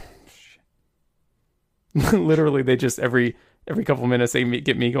 Literally, they just, every couple minutes, they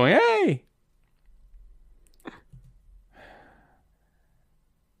get me going, hey!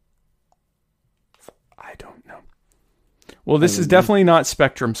 I don't know. Well, this is definitely not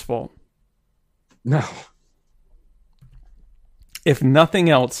Spectrum's fault. No. If nothing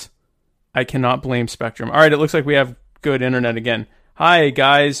else, I cannot blame Spectrum. All right, it looks like we have good internet again. Hi,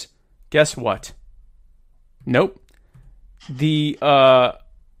 guys. Guess what? Nope. You thought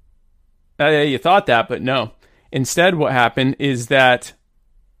that, but no. Instead, what happened is that...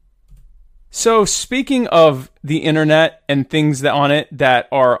 So, speaking of the internet and things that on it that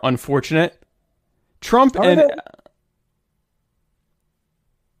are unfortunate, Trump and...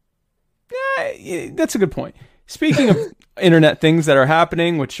 That's a good point. Speaking of internet things that are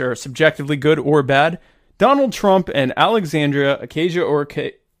happening, which are subjectively good or bad, Donald Trump and Alexandria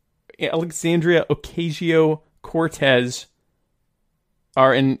Ocasio-Cortez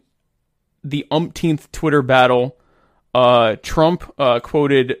are in the umpteenth Twitter battle. Trump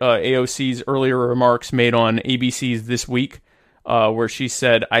quoted AOC's earlier remarks made on ABC's This Week, where she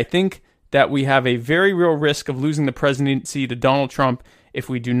said, "I think that we have a very real risk of losing the presidency to Donald Trump if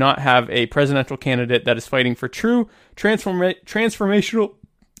we do not have a presidential candidate that is fighting for true transformational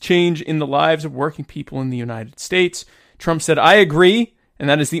change in the lives of working people in the United States." Trump said, "I agree, and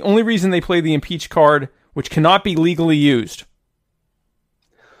that is the only reason they play the impeach card, which cannot be legally used."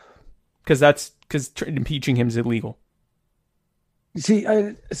 Because impeaching him is illegal. See,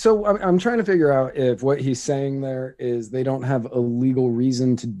 I'm trying to figure out if what he's saying there is they don't have a legal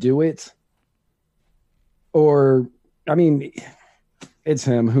reason to do it. Or, I mean, it's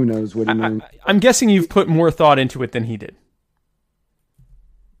him. Who knows what he means? I'm guessing you've put more thought into it than he did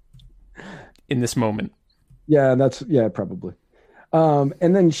in this moment. Yeah, probably.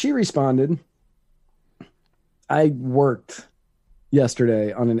 And then she responded, "I worked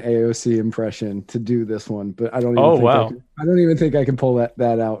yesterday on an AOC impression to do this one, but I don't even think I can pull that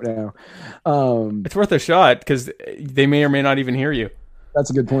out now. It's worth a shot because they may or may not even hear you. That's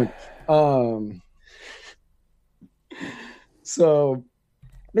a good point. So,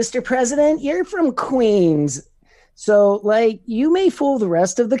 Mr. President, you're from Queens. So, like, you may fool the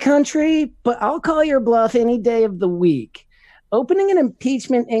rest of the country, but I'll call your bluff any day of the week. Opening an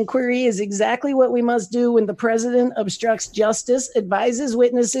impeachment inquiry is exactly what we must do when the president obstructs justice, advises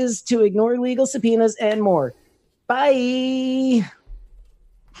witnesses to ignore legal subpoenas, and more. Bye.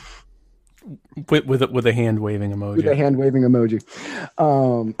 With a hand waving emoji. With a hand waving emoji.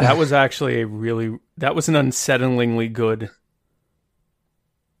 That was actually that was an unsettlingly good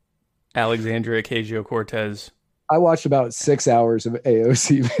Alexandria Ocasio-Cortez. I watched about 6 hours of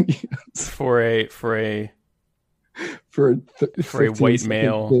AOC videos for a white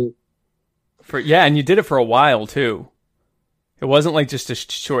male. And you did it for a while too. It wasn't like just a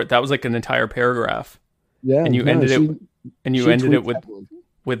short. That was like an entire paragraph. Yeah, and you ended it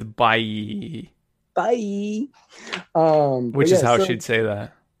with bye. Bye. Which is how she'd say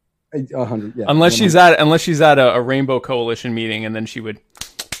that. 100. Yeah. Unless she's at a Rainbow Coalition meeting, and then she would.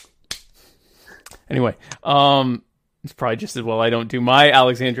 Anyway, it's probably just as well I don't do my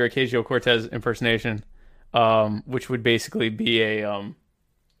Alexandria Ocasio-Cortez impersonation, which would basically be a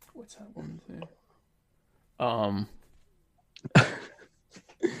what's that woman's name?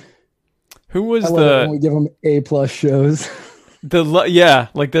 Who was when we give them A+ shows?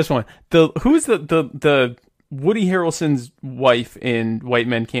 Like this one. Who's the Woody Harrelson's wife in White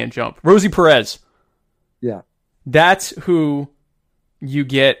Men Can't Jump? Rosie Perez. Yeah, that's who you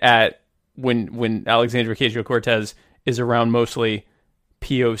get at when Alexandria Ocasio-Cortez is around mostly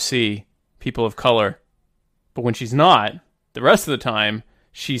POC, people of color. But when she's not, the rest of the time,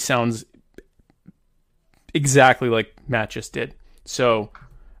 she sounds exactly like Matt just did. So,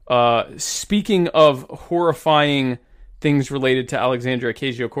 speaking of horrifying things related to Alexandria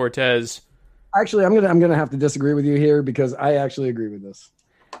Ocasio-Cortez... Actually, I'm gonna have to disagree with you here because I actually agree with this.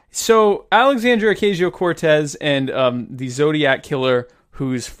 So, Alexandria Ocasio-Cortez and the Zodiac Killer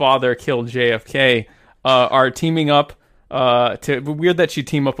whose father killed JFK, are teaming up. Weird that she'd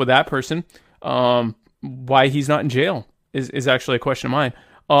team up with that person. Why he's not in jail is actually a question of mine.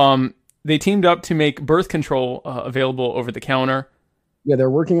 They teamed up to make birth control available over the counter. Yeah,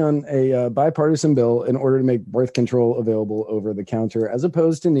 they're working on a bipartisan bill in order to make birth control available over the counter, as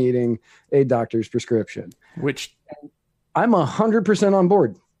opposed to needing a doctor's prescription. Which I'm 100% on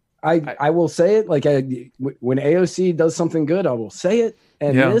board. I will say it when AOC does something good, I will say it.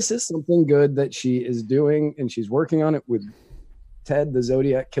 And This is something good that she is doing, and she's working on it with Ted, the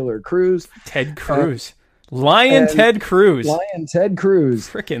Zodiac Killer Cruz. Ted Cruz. Lion Ted Cruz. Lion Ted Cruz.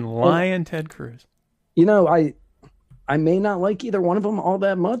 Freaking Lion Ted Cruz. You know, I may not like either one of them all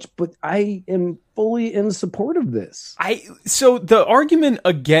that much, but I am fully in support of this. So the argument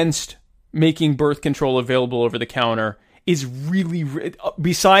against making birth control available over the counter is really,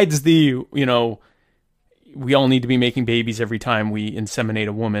 besides the, we all need to be making babies every time we inseminate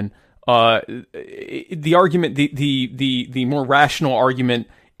a woman. The argument, the more rational argument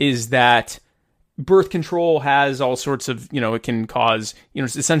is that birth control has all sorts of, it can cause,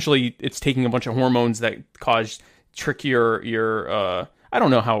 essentially it's taking a bunch of hormones that trick your I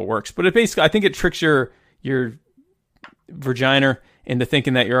don't know how it works, but I think it tricks your vagina into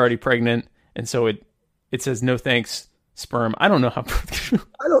thinking that you're already pregnant, and so it says no thanks sperm. I don't know how.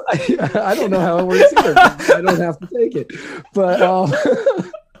 I don't know how it works either. I don't have to take it, but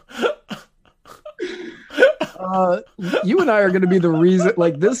you and I are going to be the reason.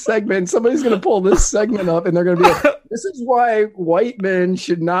 Like this segment, somebody's going to pull this segment up, and they're going to be like, "This is why white men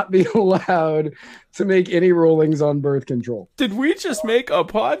should not be allowed to make any rulings on birth control." Did we just make a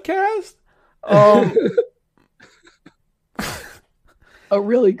podcast? A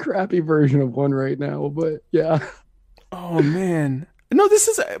really crappy version of one right now, but yeah. Oh man, no! This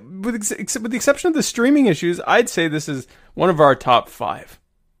is with the exception of the streaming issues, I'd say this is one of our top 5.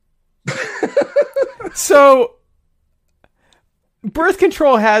 So, birth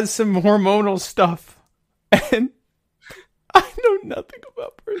control has some hormonal stuff, and I know nothing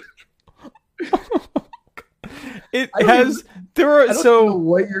about birth control. I don't know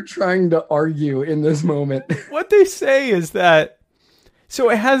what you're trying to argue in this moment. What they say is that,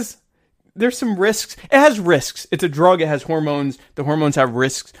 there's some risks. It has risks. It's a drug. It has hormones. The hormones have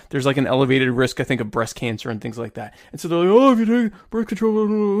risks. There's like an elevated risk, I think, of breast cancer and things like that. And so they're like, if you take birth control, blah,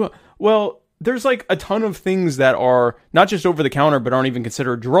 blah, blah. Well, there's like a ton of things that are not just over the counter, but aren't even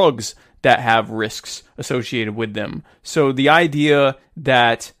considered drugs that have risks associated with them. So the idea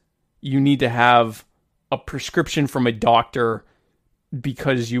that you need to have a prescription from a doctor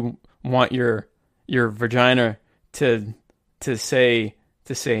because you want your vagina to say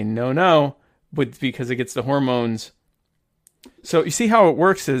no, but because it gets the hormones. So you see how it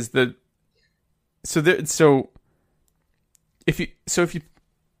works is that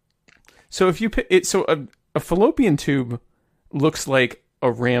a fallopian tube looks like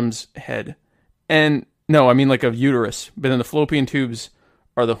a ram's head, and no, I mean like a uterus, but then the fallopian tubes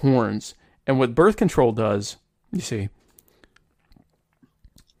are the horns. And what birth control does, you see,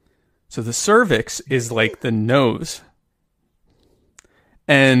 so the cervix is like the nose,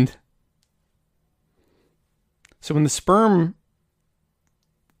 and so when the sperm,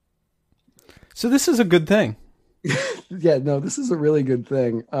 so this is a good thing. Yeah, no, this is a really good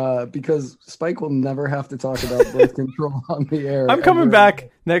thing because Spike will never have to talk about birth control on the air. I'm coming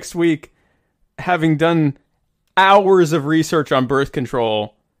back next week having done hours of research on birth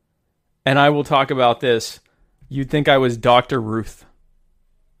control, and I will talk about this. You'd think I was Dr. Ruth.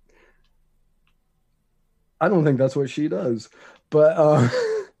 I don't think that's what she does, but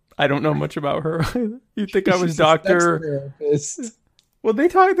I don't know much about her. You'd think I was Dr. Well, they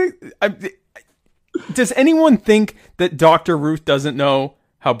talk. Does anyone think that Dr. Ruth doesn't know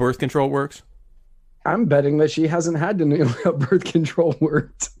how birth control works? I'm betting that she hasn't had to know how birth control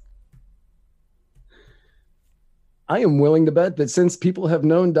worked. I am willing to bet that since people have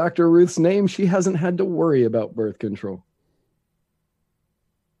known Dr. Ruth's name, she hasn't had to worry about birth control.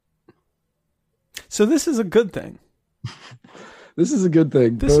 So this is a good thing. This is a good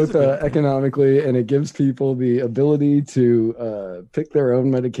thing, both economically, and it gives people the ability to pick their own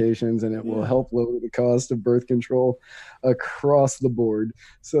medications, and it will help lower the cost of birth control across the board.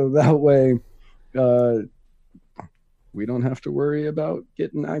 So that way, we don't have to worry about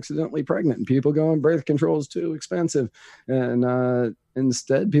getting accidentally pregnant and people going, birth control is too expensive. And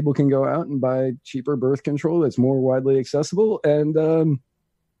instead, people can go out and buy cheaper birth control that's more widely accessible. And,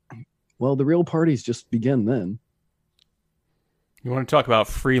 well, the real parties just begin then. You want to talk about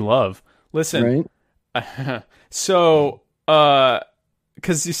free love? Listen, right? So,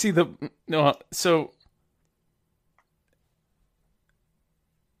 because you see so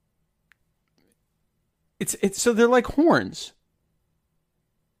it's so they're like horns.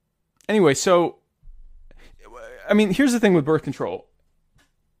 Anyway, so I mean, here's the thing with birth control.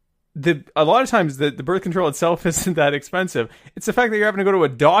 A lot of times the birth control itself isn't that expensive. It's the fact that you're having to go to a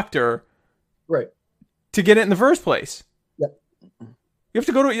doctor, right, to get it in the first place. You have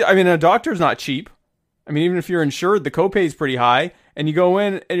to go to, I mean, a doctor's not cheap. I mean, even if you're insured, the copay is pretty high. And you go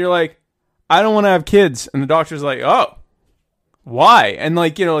in and you're like, I don't want to have kids. And the doctor's like, oh, why? And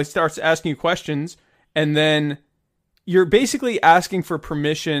like, you know, he starts asking you questions. And then you're basically asking for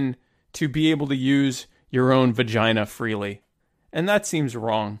permission to be able to use your own vagina freely. And that seems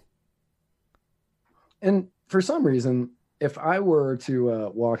wrong. And for some reason, if I were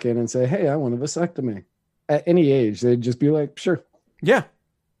to walk in and say, hey, I want a vasectomy at any age, they'd just be like, sure. Yeah.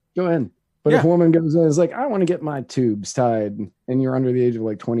 Go ahead. But if a woman goes in and is like, I want to get my tubes tied, and you're under the age of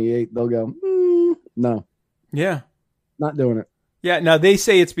like 28, they'll go, no. Yeah. Not doing it. Yeah. Now they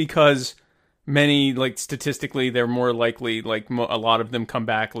say it's because many, like statistically, they're more likely, like a lot of them come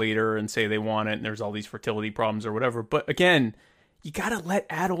back later and say they want it, and there's all these fertility problems or whatever. But again, you got to let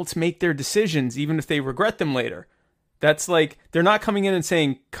adults make their decisions, even if they regret them later. That's like, they're not coming in and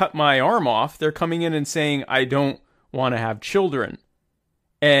saying, cut my arm off. They're coming in and saying, I don't want to have children.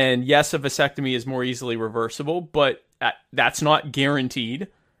 And yes, a vasectomy is more easily reversible, but that's not guaranteed.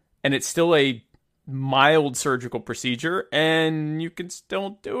 And it's still a mild surgical procedure, and you can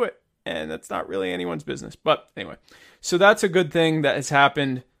still do it. And that's not really anyone's business. But anyway, so that's a good thing that has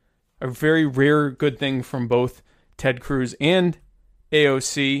happened. A very rare good thing from both Ted Cruz and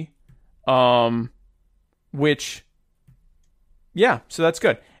AOC. Which, yeah, so that's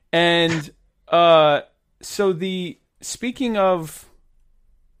good. And speaking of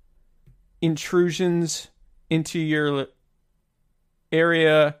intrusions into your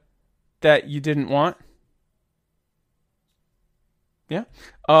area that you didn't want. Yeah.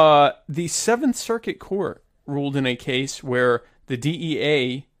 The Seventh Circuit Court ruled in a case where the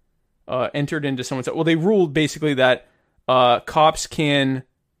DEA entered into someone's... Well, they ruled basically that cops can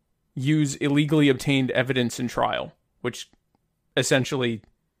use illegally obtained evidence in trial, which essentially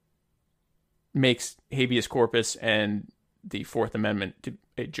makes habeas corpus and the Fourth Amendment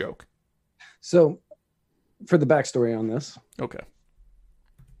a joke. So, for the backstory on this, okay,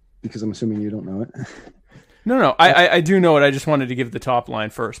 because I'm assuming you don't know it. No, I do know it. I just wanted to give the top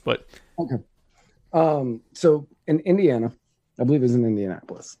line first, but okay. So in Indiana, I believe it was in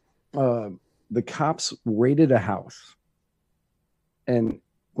Indianapolis, the cops raided a house, and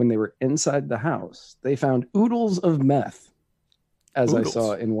when they were inside the house, they found oodles of meth as Oodles. I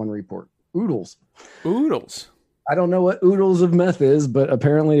saw in one report. Oodles. Oodles. I don't know what oodles of meth is, but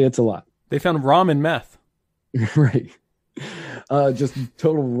apparently it's a lot. They found ramen meth. Right. Just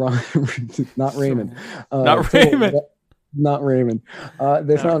total not Raymond. Not Raymond. Not Raymond.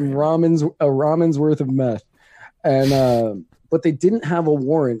 They found ramen's worth of meth, and but they didn't have a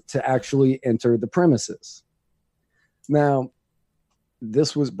warrant to actually enter the premises. Now,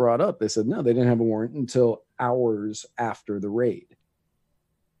 this was brought up. They said no, they didn't have a warrant until hours after the raid,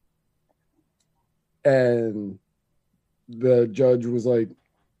 and the judge was like,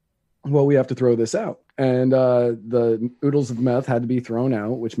 "Well, we have to throw this out." And the oodles of meth had to be thrown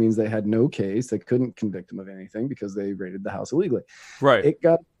out, which means they had no case. They couldn't convict him of anything because they raided the house illegally. Right. It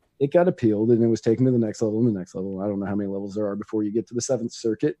got appealed, and it was taken to the next level and the next level. I don't know how many levels there are before you get to the Seventh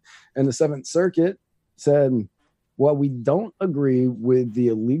Circuit. And the Seventh Circuit said, well, we don't agree with the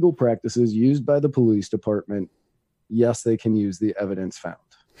illegal practices used by the police department. Yes, they can use the evidence found.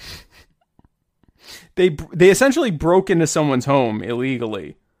 They essentially broke into someone's home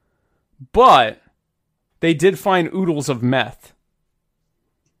illegally, but they did find oodles of meth.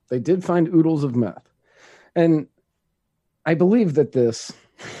 They did find oodles of meth. And I believe that this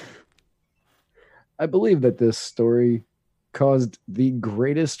story caused the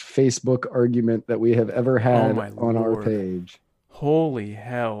greatest Facebook argument that we have ever had on our page. Holy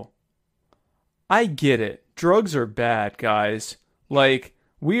hell. I get it. Drugs are bad, guys. Like,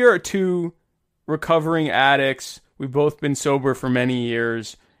 we are two recovering addicts. We've both been sober for many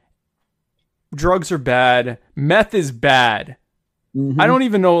years. Drugs are bad. Meth is bad. Mm-hmm. I don't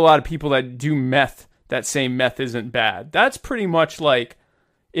even know a lot of people that do meth that say meth isn't bad. That's pretty much like,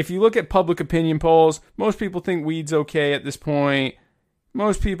 if you look at public opinion polls, most people think weed's okay at this point.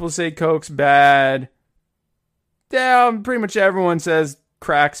 Most people say coke's bad. Yeah, pretty much everyone says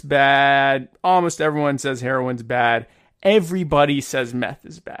crack's bad. Almost everyone says heroin's bad. Everybody says meth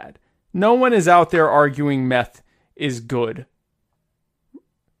is bad. No one is out there arguing meth is good.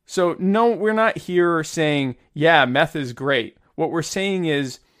 So, no, we're not here saying, yeah, meth is great. What we're saying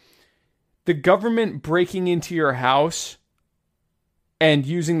is the government breaking into your house and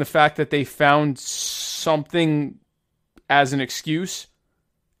using the fact that they found something as an excuse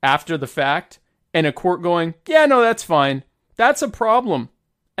after the fact, and a court going, yeah, no, that's fine. That's a problem.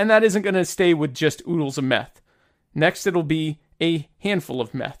 And that isn't going to stay with just oodles of meth. Next, it'll be a handful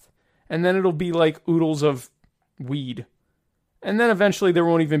of meth. And then it'll be like oodles of weed. And then eventually there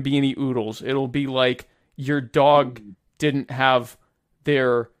won't even be any oodles. It'll be like your dog didn't have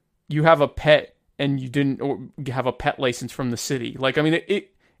you have a pet and you didn't have a pet license from the city. Like, I mean, it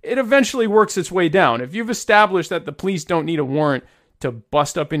eventually works its way down. If you've established that the police don't need a warrant to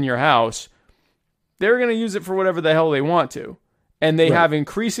bust up in your house, they're going to use it for whatever the hell they want to. And they have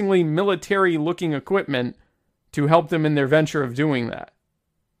increasingly military-looking equipment to help them in their venture of doing that.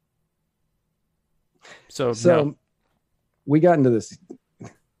 So no. We got into this.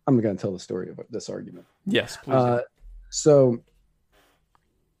 I'm going to tell the story of this argument. Yes, please. So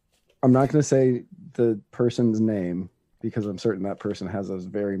I'm not going to say the person's name because I'm certain that person has us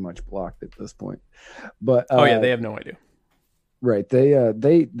very much blocked at this point. But they have no idea. Right.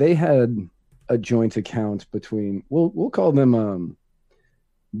 They had a joint account between, we'll call them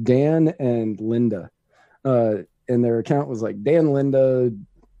Dan and Linda. And their account was like Dan Linda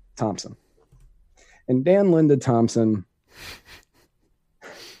Thompson. And Dan Linda Thompson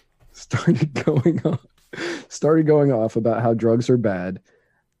started going off about how drugs are bad.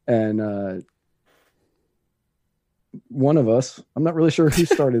 And one of us, I'm not really sure who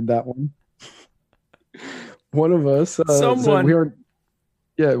started that one. One of us, someone.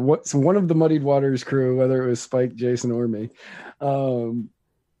 So one of the Muddied Waters crew, whether it was Spike, Jason, or me,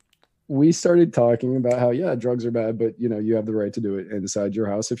 we started talking about how, yeah, drugs are bad, but you have the right to do it inside your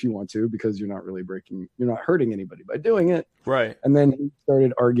house if you want to, because you're not hurting anybody by doing it. Right. And then he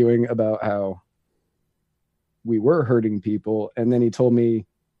started arguing about how we were hurting people. And then he told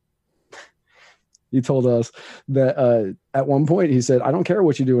us that at one point he said, I don't care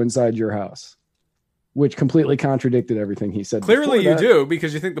what you do inside your house, which completely contradicted everything he said. Clearly you do,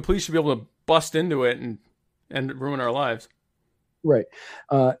 because you think the police should be able to bust into it and ruin our lives. Right.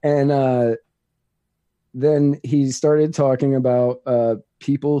 And then he started talking about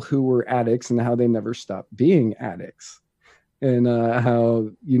people who were addicts and how they never stopped being addicts and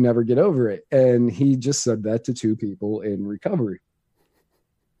how you never get over it. And he just said that to two people in recovery.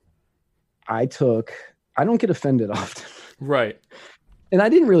 I don't get offended often. Right. And I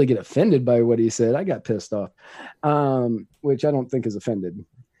didn't really get offended by what he said. I got pissed off, which I don't think is offended.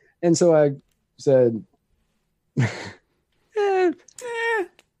 And so I said,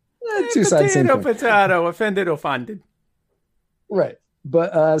 two sides, same coin. Potato, offended, offended. Right.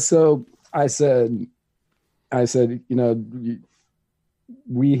 But so I said,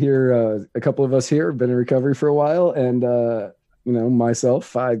 we here, a couple of us here have been in recovery for a while, and myself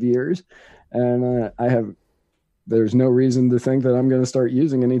 5 years, and there's no reason to think that I'm going to start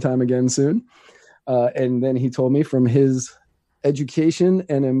using anytime again soon. And then he told me from his education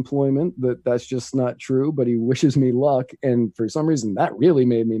and employment that's just not true, but he wishes me luck. And for some reason that really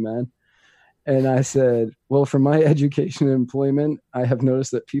made me mad. And I said, well, from my education and employment, I have noticed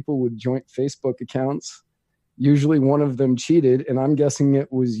that people with joint Facebook accounts, usually one of them cheated. And I'm guessing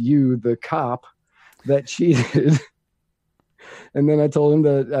it was you, the cop, that cheated. And then I told him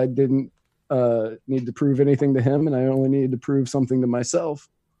that I didn't need to prove anything to him, and I only needed to prove something to myself.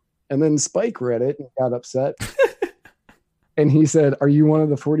 And then Spike read it and got upset. And he said, are you one of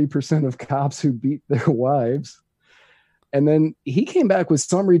the 40% of cops who beat their wives? And then he came back with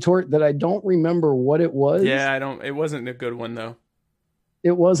some retort that I don't remember what it was. Yeah, it wasn't a good one though.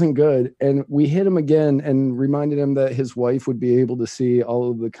 It wasn't good. And we hit him again and reminded him that his wife would be able to see all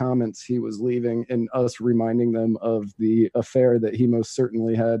of the comments he was leaving, and us reminding them of the affair that he most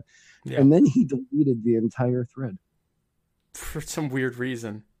certainly had. Yeah. And then he deleted the entire thread. For some weird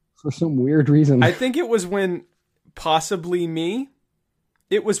reason. I think it was when possibly me.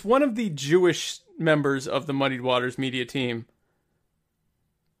 It was one of the Jewish members of the Muddied Waters media team,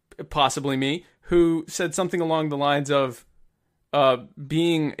 possibly me, who said something along the lines of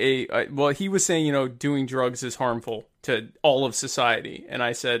being he was saying, doing drugs is harmful to all of society. And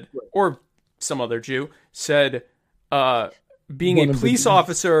I said, or some other Jew said, being a police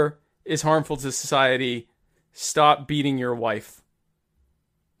officer is harmful to society. Stop beating your wife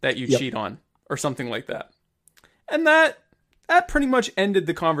that you cheat on, or something like that. And that pretty much ended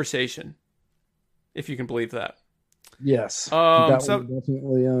the conversation, if you can believe that. Yes. That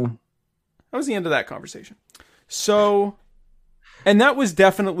was the end of that conversation. So, and that was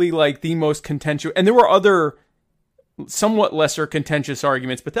definitely like the most contentious, and there were other somewhat lesser contentious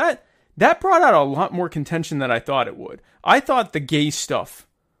arguments, but that brought out a lot more contention than I thought it would. I thought the gay stuff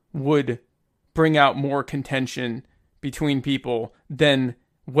would bring out more contention between people than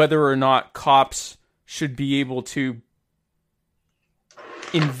whether or not cops should be able to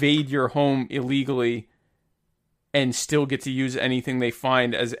invade your home illegally and still get to use anything they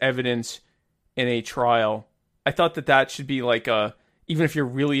find as evidence in a trial. I thought that should be like even if you're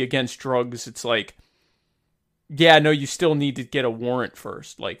really against drugs, it's like, yeah, no, you still need to get a warrant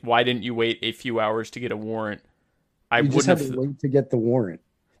first. Like, why didn't you wait a few hours to get a warrant? You just had to wait to get the warrant.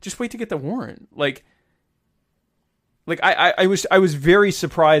 Just wait to get the warrant. I was very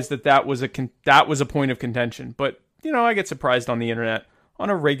surprised that was a point of contention. But I get surprised on the internet on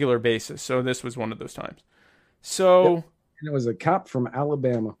a regular basis. So this was one of those times. So, and it was a cop from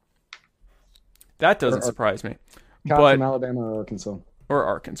Alabama. That doesn't surprise me. From Alabama or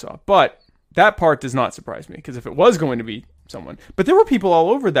Arkansas. But that part does not surprise me, because if it was going to be someone, but there were people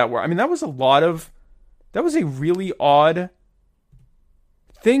all over that that was a really odd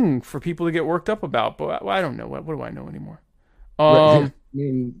thing for people to get worked up about. But I don't know. What do I know anymore? I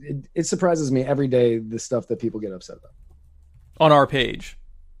mean, it surprises me every day, the stuff that people get upset about on our page.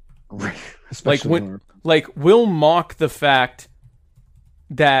 Right. Especially we'll mock the fact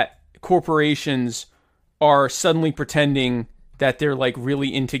that corporations are suddenly pretending that they're like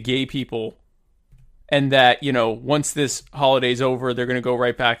really into gay people, and that, once this holiday's over, they're going to go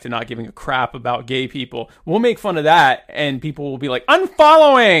right back to not giving a crap about gay people. We'll make fun of that, and people will be like,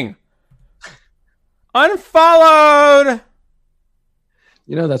 unfollowed.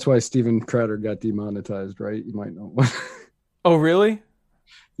 That's why Steven Crowder got demonetized, right? You might know. Oh, really?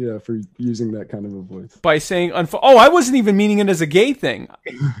 Yeah, for using that kind of a voice. By saying I wasn't even meaning it as a gay thing.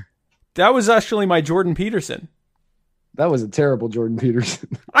 That was actually my Jordan Peterson. That was a terrible Jordan Peterson.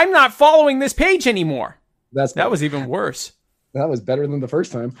 I'm not following this page anymore. That was even worse. That was better than the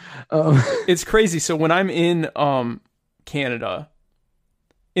first time. It's crazy. So when I'm in Canada,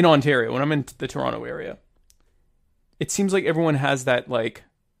 in Ontario, when I'm in the Toronto area, it seems like everyone has that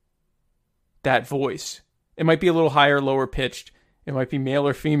voice. It might be a little higher, lower pitched. It might be male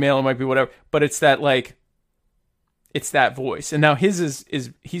or female. It might be whatever. But it's that voice. And now his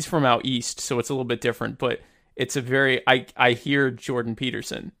he's from out east, so it's a little bit different. But it's a very, I hear Jordan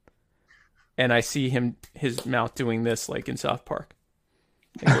Peterson, and I see his mouth doing this like in South Park,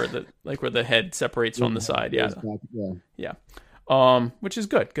 where the head separates from the side. Yeah. Which is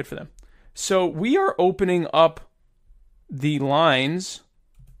good for them. So we are opening up the lines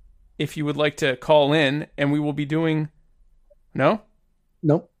if you would like to call in, and we will be doing. No?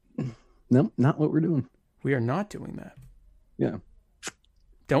 Nope, not what we're doing. We are not doing that. Yeah.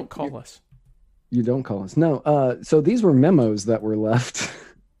 Don't call us. You don't call us. No. So these were memos that were left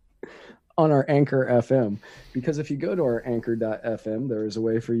on our Anchor FM, because if you go to our anchor.fm, there is a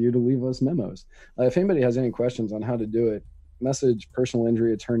way for you to leave us memos. If anybody has any questions on how to do it, message personal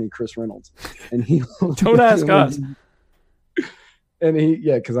injury attorney Chris Reynolds, and he don't ask us. And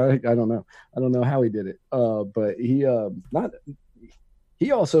because I don't know how he did it, but he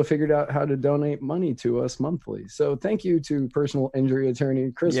also figured out how to donate money to us monthly. So thank you to personal injury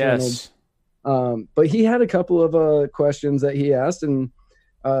attorney Chris Reynolds. But he had a couple of questions that he asked, and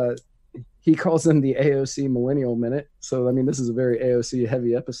he calls them the AOC Millennial Minute. So, I mean, this is a very AOC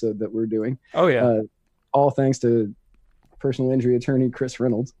heavy episode that we're doing. Oh, yeah. All thanks to personal injury attorney Chris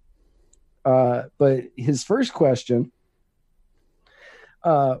Reynolds. But his first question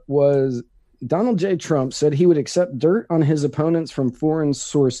was, Donald J. Trump said he would accept dirt on his opponents from foreign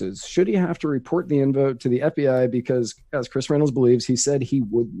sources. Should he have to report the info to the FBI? Because, as Chris Reynolds believes, he said he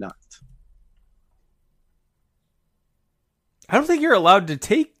would not. I don't think you're allowed to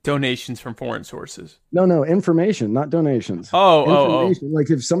take donations from foreign sources. No, information, not donations. Oh. Like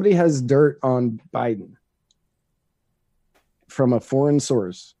if somebody has dirt on Biden from a foreign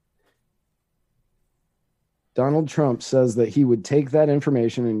source, Donald Trump says that he would take that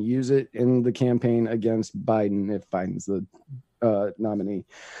information and use it in the campaign against Biden if Biden's the nominee.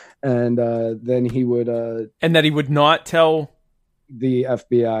 And then he would... and that he would not tell the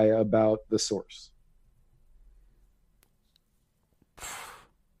FBI about the source.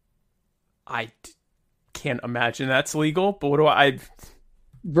 I can't imagine that's legal, but what do I...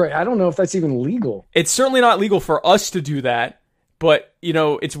 Right, I don't know if that's even legal. It's certainly not legal for us to do that, but, you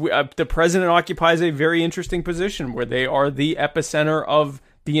know, it's the president occupies a very interesting position where they are the epicenter of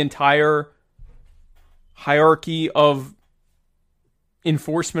the entire hierarchy of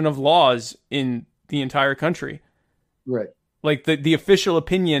enforcement of laws in the entire country. Right. Like, the official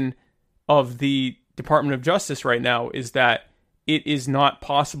opinion of the Department of Justice right now is that it is not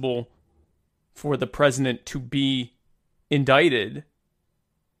possible for the president to be indicted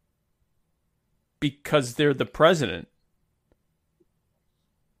because they're the president,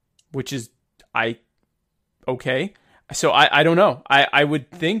 which is, okay. So I don't know. I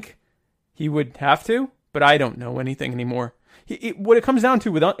would think he would have to, but I don't know anything anymore. What it comes down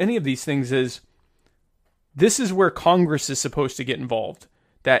to with any of these things is this is where Congress is supposed to get involved.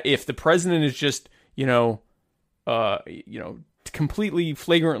 That if the president is just, completely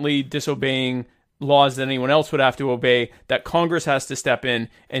flagrantly disobeying laws that anyone else would have to obey, that Congress has to step in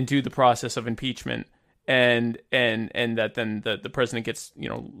and do the process of impeachment, and that then the president gets,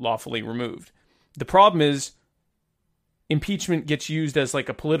 lawfully removed. The problem is impeachment gets used as like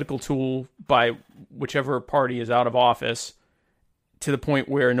a political tool by whichever party is out of office, to the point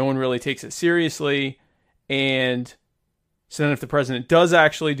where no one really takes it seriously. And so then if the president does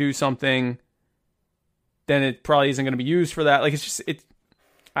actually do something, then it probably isn't going to be used for that. Like, it's just,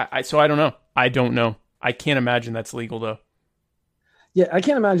 so I don't know. I don't know. I can't imagine that's legal, though. Yeah, I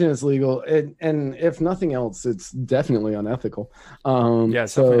can't imagine it's legal. And if nothing else, it's definitely unethical. Yeah,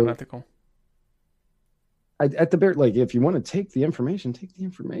 it's definitely unethical. At the bare, like, if you want to take the information,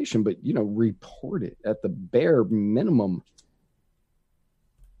 but, report it at the bare minimum.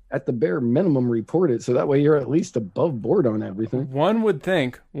 At the bare minimum, report it, so that way you're at least above board on everything. One would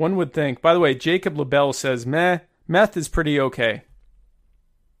think. By the way, Jacob LaBelle says, meth is pretty okay.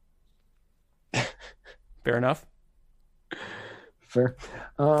 Fair enough. Fair.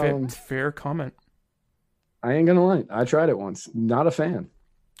 Fair comment. I ain't gonna lie. I tried it once. Not a fan.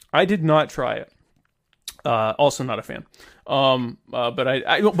 I did not try it. Also not a fan. But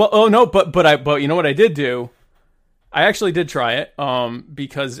you know what I did do? I actually did try it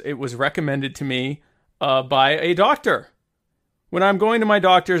because it was recommended to me by a doctor. When I'm going to my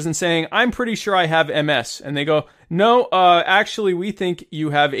doctors and saying, I'm pretty sure I have MS, and they go, no, actually, we think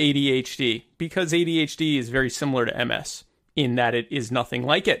you have ADHD, because ADHD is very similar to MS in that it is nothing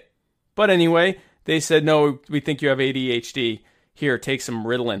like it. But anyway, they said, no, we think you have ADHD. Here, take some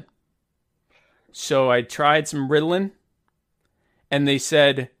Ritalin. So I tried some Ritalin, and they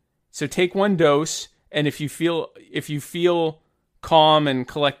said, so take one dose, and if you feel calm and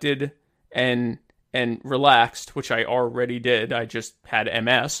collected and relaxed, which I already did, I just had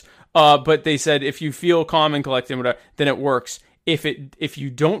MS. But they said if you feel calm and collected, then it works. If you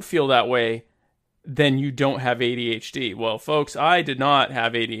don't feel that way, then you don't have ADHD. Well, folks, I did not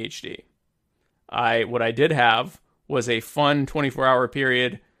have ADHD. What I did have was a fun 24-hour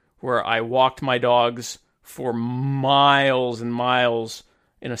period where I walked my dogs for miles and miles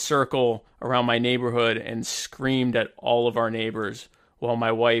in a circle around my neighborhood and screamed at all of our neighbors while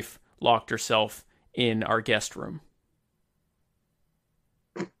my wife locked herself in our guest room.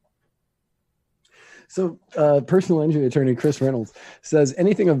 So, personal injury attorney Chris Reynolds says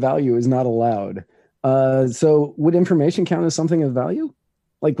anything of value is not allowed. So, would information count as something of value?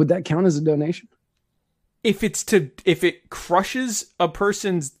 Like, would that count as a donation? If it crushes a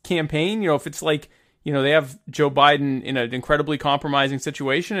person's campaign, if it's like, they have Joe Biden in an incredibly compromising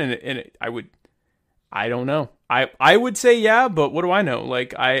situation, I don't know. I would say yeah, but what do I know?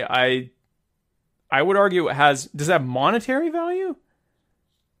 Like, I would argue does it have monetary value?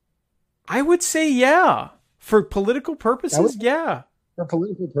 I would say yeah. For political purposes, yeah. For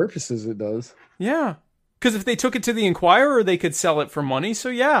political purposes, it does. Yeah. Because if they took it to the Inquirer, they could sell it for money. So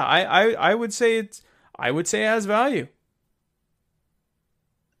yeah, I would say it has value.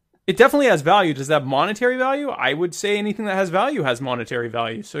 It definitely has value. Does that have monetary value? I would say anything that has value has monetary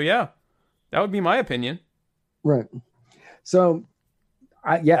value. So yeah, that would be my opinion. Right. So,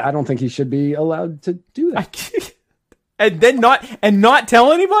 I don't think he should be allowed to do that. And then not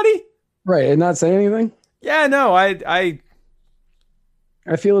tell anybody? Right, and not say anything? Yeah, no, I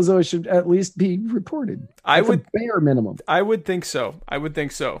feel as though it should at least be reported. That's a bare minimum. I would think so.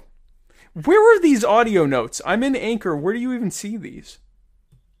 Where are these audio notes? I'm in Anchor. Where do you even see these?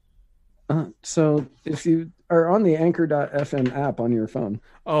 So if you are on the Anchor.fm app on your phone.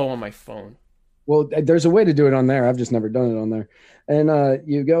 Oh, on my phone. Well, there's a way to do it on there. I've just never done it on there. And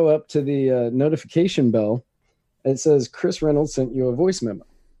you go up to the notification bell. It says Chris Reynolds sent you a voice memo.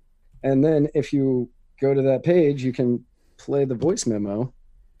 And then if you go to that page, you can play the voice memo.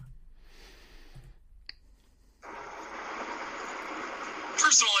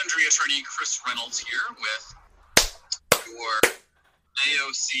 Personal injury attorney Chris Reynolds here with your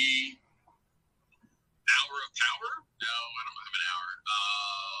AOC hour of power. No, I don't have an hour.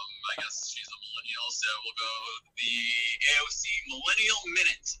 I guess she's a millennial, so we'll go the AOC Millennial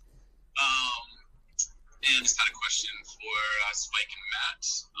Minute. And just had a question for Spike and Matt,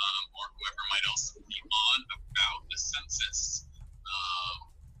 or whoever might also be on, about the census.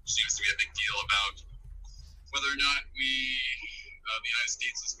 Seems to be a big deal about whether or not the United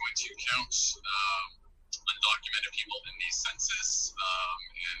States is going to count undocumented people in the census.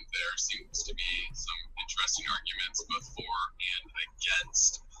 And there seems to be some interesting arguments both for and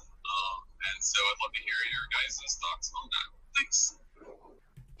against. And so I'd love to hear your guys' thoughts on that. Thanks.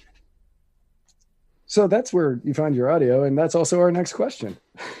 So that's where you find your audio, and that's also our next question.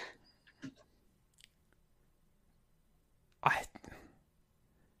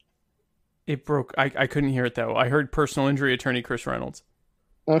 It broke. I couldn't hear it, though. I heard personal injury attorney Chris Reynolds.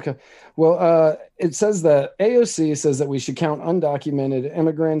 Okay. Well, it says that AOC says that we should count undocumented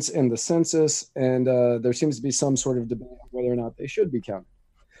immigrants in the census, and there seems to be some sort of debate on whether or not they should be counted.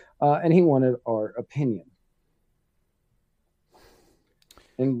 And he wanted our opinion.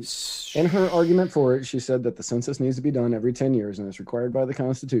 And in her argument for it, she said that the census needs to be done every 10 years and it's required by the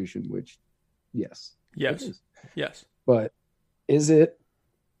Constitution, which, yes. Yes. But is it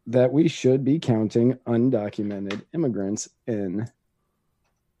that we should be counting undocumented immigrants in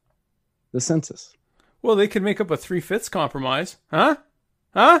the census? Well, they could make up a 3/5 compromise. Huh?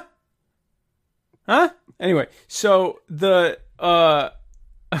 Anyway, so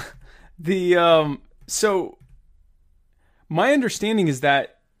so my understanding is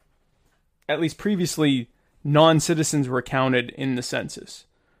that at least previously non-citizens were counted in the census.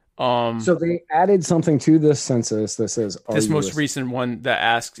 So they added something to this census that says this most recent one that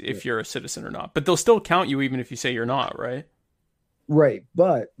asks if you're a citizen or not, but they'll still count you even if you say you're not, right? Right.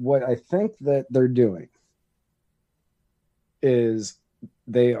 But what I think that they're doing is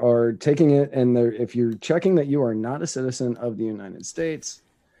they are taking it, and if you're checking that you are not a citizen of the United States,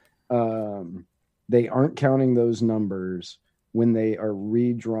 they aren't counting those numbers when they are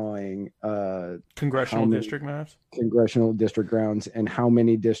redrawing congressional district maps, congressional district grounds, and how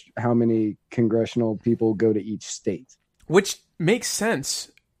many congressional people go to each state. Which makes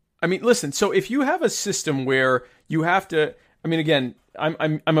sense. I mean, listen. So if you have a system where you have to, I mean, again,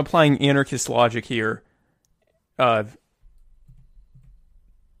 I'm applying anarchist logic here. Hour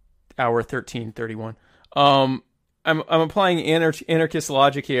 13:31. I'm applying anarchist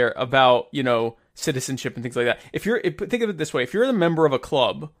logic here about, citizenship and things like that. Think of it this way: if you're a member of a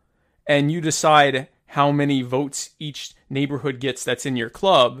club and you decide how many votes each neighborhood gets that's in your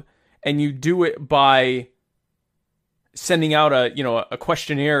club, and you do it by sending out a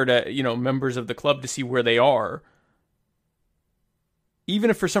questionnaire to members of the club to see where they are, even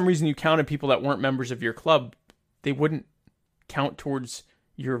if for some reason you counted people that weren't members of your club, they wouldn't count towards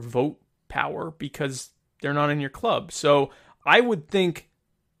your vote power because they're not in your club. So I would think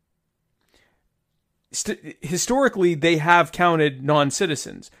historically they have counted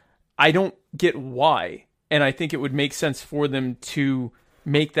non-citizens. I don't get why, and I think it would make sense for them to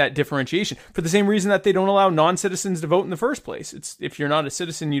make that differentiation for the same reason that they don't allow non-citizens to vote in the first place. It's if you're not a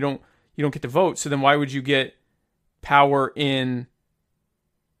citizen, you don't get to vote. So then why would you get power in?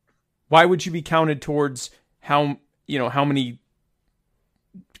 Why would you be counted towards how many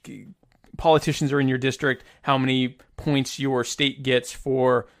politicians are in your district, how many points your state gets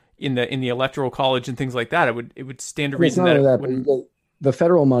for in the electoral college and things like that? It would stand to reason that the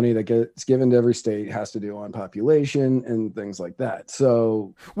federal money that gets given to every state has to do on population and things like that.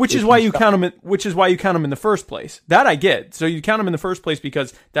 So, which is why you count them in the first place. That I get. So you count them in the first place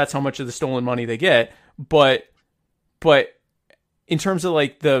because that's how much of the stolen money they get. But in terms of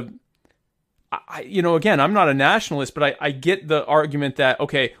like again, I'm not a nationalist, but I get the argument that,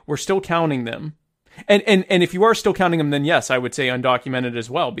 okay, we're still counting them. And if you are still counting them, then yes, I would say undocumented as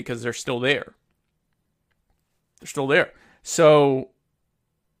well, because they're still there. They're still there. So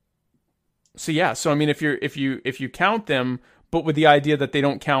yeah. So I mean, if you count them, but with the idea that they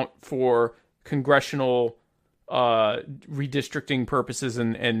don't count for congressional redistricting purposes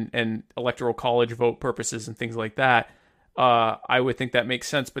and electoral college vote purposes and things like that, I would think that makes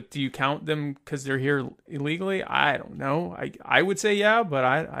sense. But do you count them because they're here illegally? I don't know. I would say yeah, but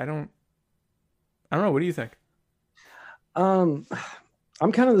I don't know. What do you think? I'm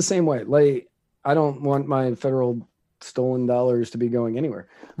kind of the same way. Like, I don't want my federal stolen dollars to be going anywhere.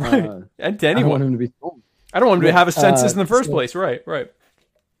 Right. And to anyone. I don't want them to be stolen. I don't want them to have a census in the first place. Right.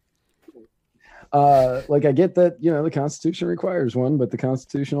 Like, I get that, the Constitution requires one, but the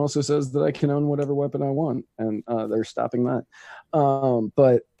Constitution also says that I can own whatever weapon I want, and they're stopping that.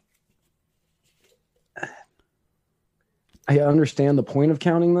 But I understand the point of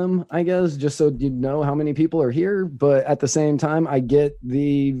counting them, I guess, just so you know how many people are here. But at the same time, I get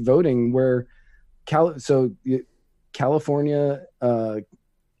the voting where California,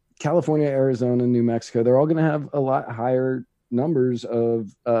 Arizona, New Mexico, they're all going to have a lot higher numbers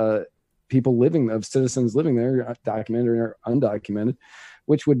of citizens living there, documented or undocumented,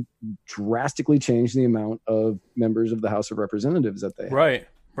 which would drastically change the amount of members of the House of Representatives that they have.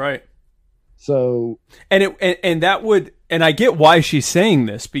 Right. So, and I get why she's saying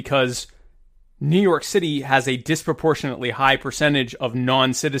this, because New York City has a disproportionately high percentage of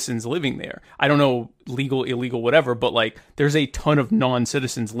non-citizens living there. I don't know, legal, illegal, whatever, but like there's a ton of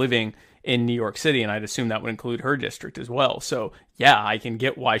non-citizens living in New York City, and I'd assume that would include her district as well. So yeah, I can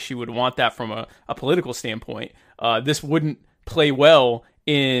get why she would want that from a political standpoint. This wouldn't play well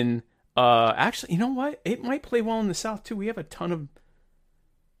in actually, you know what? It might play well in the South too. We have a ton of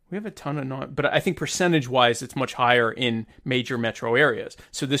but I think percentage wise, it's much higher in major metro areas.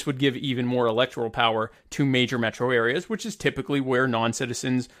 So this would give even more electoral power to major metro areas, which is typically where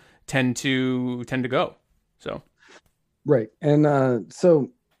non-citizens tend to go. So, right. And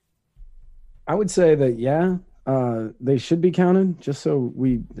so I would say that, yeah, they should be counted, just so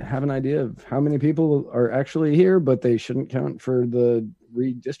we have an idea of how many people are actually here, but they shouldn't count for the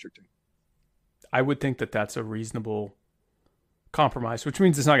redistricting. I would think that that's a reasonable compromise, which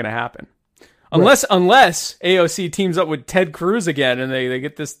means it's not going to happen unless AOC teams up with Ted Cruz again and they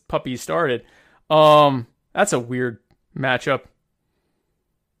get this puppy started. That's a weird matchup.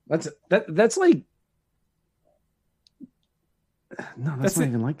 That's like, no, that's not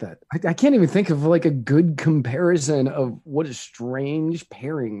even like that. I can't even think of like a good comparison of what a strange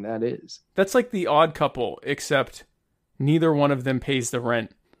pairing that is. That's like The Odd Couple, except neither one of them pays the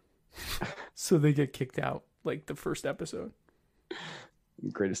rent, so they get kicked out like the first episode.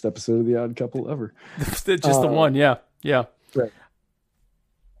 Greatest episode of The Odd Couple ever. Just the one, yeah. Right.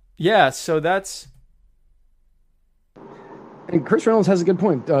 Yeah, so that's... And Chris Reynolds has a good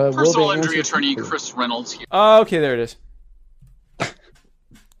point. Personal injury attorney Chris Reynolds here. Okay, there it is.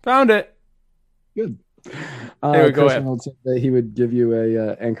 Found it. Good. Anyway, go Chris ahead. Reynolds said that he would give you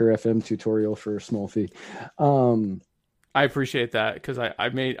a Anchor FM tutorial for a small fee. I appreciate that, because I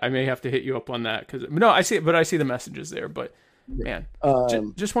may have to hit you up on that, because I see the messages there, but man,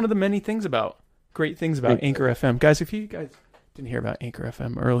 just one of the many great things about Anchor FM, guys. If you guys didn't hear about Anchor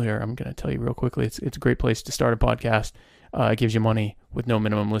FM earlier, I'm going to tell you real quickly. It's a great place to start a podcast. It gives you money with no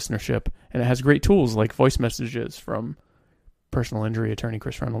minimum listenership, and it has great tools like voice messages from personal injury attorney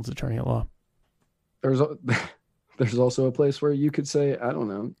Chris Reynolds, attorney at law. There's also a place where you could say, I don't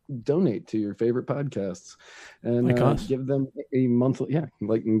know, donate to your favorite podcasts and give them a monthly,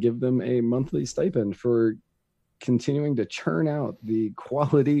 and give them a monthly stipend for continuing to churn out the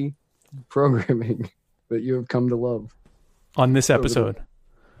quality programming that you have come to love. On this episode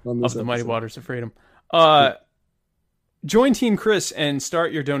of the Mighty Waters of Freedom. Join Team Chris and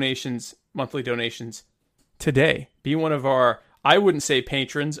start your monthly donations today. Be one of our, I wouldn't say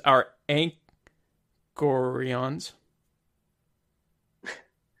patrons, our Anchorians.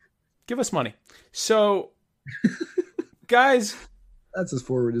 Give us money. So, guys, That's as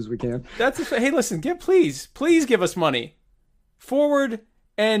forward as we can. hey, listen, please give us money. Forward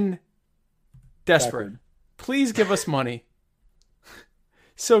and desperate. Backward. Please give us money.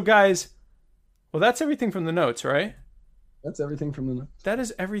 So, guys, well, that's everything from the notes, right? That's everything from the notes. That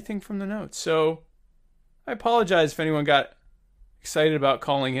is everything from the notes. So, I apologize if anyone got excited about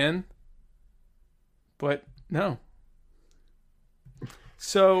calling in, but no.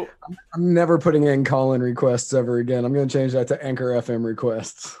 So I'm never putting in call-in requests ever again. I'm going to change that to Anchor FM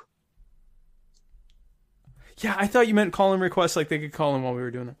requests. yeah, I thought you meant call-in requests like they could call in while we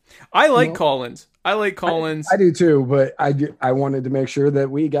were doing it. I like call-ins. I like call-ins. I do too, but I wanted to make sure that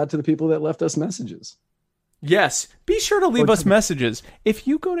we got to the people that left us messages. Yes. Be sure to leave us messages. If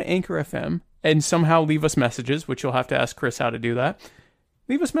you go to Anchor FM and somehow leave us messages, which you'll have to ask Chris how to do that,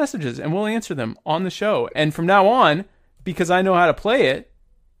 leave us messages and we'll answer them on the show. And from now on, because I know how to play it,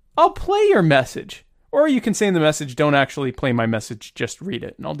 I'll play your message. Or you can say in the message, don't actually play my message, just read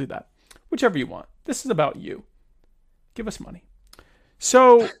it. And I'll do that. Whichever you want. This is about you. Give us money.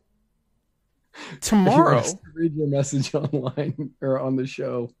 So, tomorrow... read your message online or on the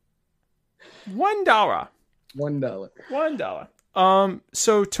show. $1. $1.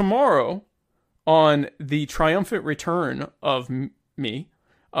 So, tomorrow, on the triumphant return of me,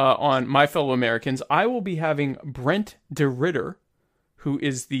 on My Fellow Americans, I will be having Brent DeRitter, who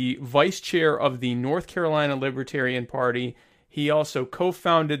is the vice chair of the North Carolina Libertarian Party. He also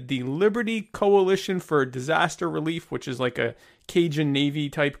co-founded the Liberty Coalition for Disaster Relief, which is like a Cajun Navy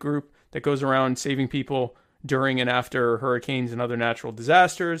type group that goes around saving people during and after hurricanes and other natural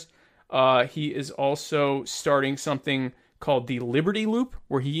disasters. He is also starting something called the Liberty Loop,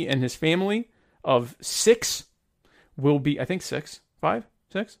 where he and his family of 6 will be, I think 6, 5,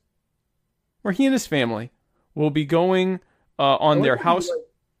 6, where he and his family will be going on their house.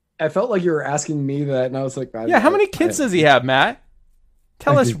 I felt like you were asking me that, and I was like, yeah, how many kids does he have, Matt?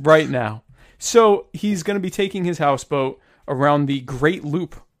 Tell us right now. So he's going to be taking his houseboat around the Great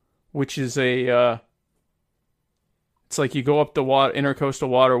Loop, which is it's like you go up the intercoastal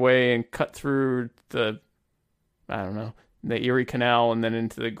waterway and cut through the Erie Canal and then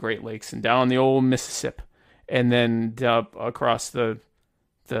into the Great Lakes and down the old Mississippi, and then up across this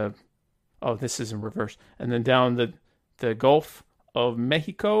is in reverse, and then down the Gulf of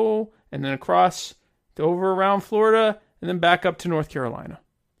Mexico, and then across over around Florida, and then back up to North Carolina.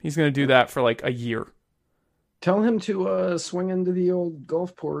 He's going to do that for like a year. Tell him to swing into the old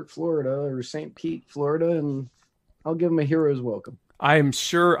Gulfport, Florida, or St. Pete, Florida, and I'll give him a hero's welcome. I'm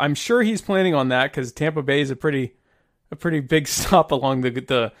sure he's planning on that because Tampa Bay is a pretty big stop along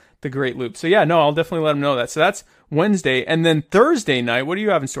the Great Loop. So yeah, no, I'll definitely let him know that. So that's Wednesday, and then Thursday night. What do you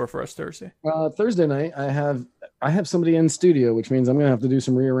have in store for us Thursday? Thursday night, I have somebody in studio, which means I'm going to have to do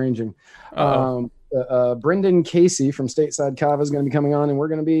some rearranging. Brendan Casey from Stateside Kava is going to be coming on, and we're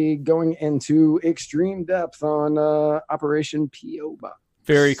going to be going into extreme depth on Operation P.O. Box.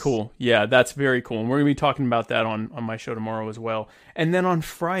 Very cool. Yeah, that's very cool. And we're going to be talking about that on my show tomorrow as well. And then on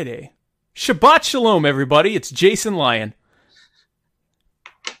Friday, Shabbat Shalom, everybody. It's Jason Lyon.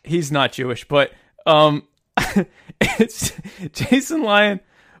 He's not Jewish, but it's Jason Lyon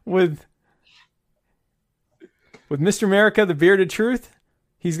with Mr. America, the Bearded Truth.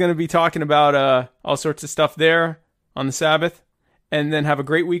 He's going to be talking about all sorts of stuff there on the Sabbath. And then have a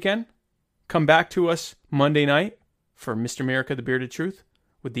great weekend. Come back to us Monday night for Mr. America, the Bearded Truth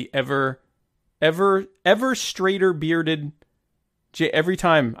with the ever straighter bearded. Every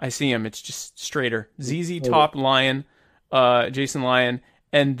time I see him, it's just straighter. ZZ Top Lion, Jason Lyon.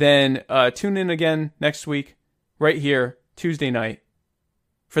 And then tune in again next week, right here, Tuesday night,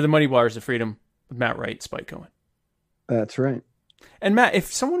 for the Muddy Waters of Freedom with Matt Wright, Spike Cohen. That's right. And Matt,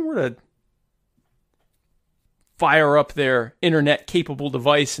 if someone were to fire up their internet-capable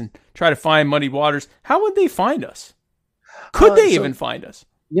device and try to find Muddy Waters, how would they find us? Could they even find us?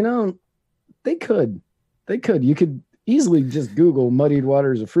 You know, they could. You could easily just Google Muddied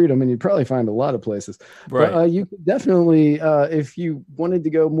Waters of Freedom, and you'd probably find a lot of places. Right. But you could definitely, if you wanted to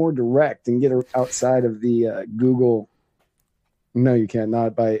go more direct and get outside of the Google. No, you can't.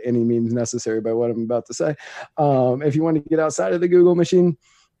 Not by any means necessary by what I'm about to say. If you want to get outside of the Google machine,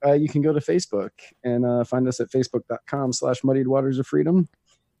 you can go to Facebook and find us at facebook.com/Muddied Waters of Freedom.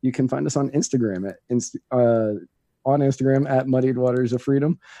 You can find us on Instagram at Muddied Waters of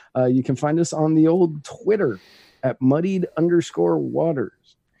Freedom. You can find us on the old Twitter at Muddied_Waters.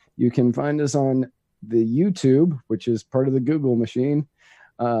 You can find us on the YouTube, which is part of the Google machine,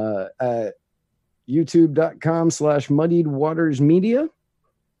 at youtube.com/Muddied Waters Media.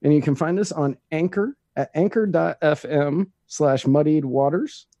 And you can find us on Anchor at anchor.fm/Muddied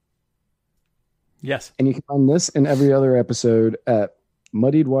Waters. Yes. And you can find this and every other episode at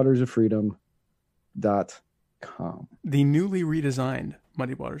muddiedwatersoffreedom.com. The newly redesigned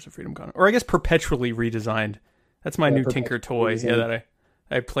Muddied Waters of Freedom Con. Or I guess perpetually redesigned. That's my new Tinker toy that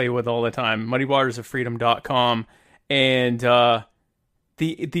I play with all the time. muddiedwatersoffreedom.com. And the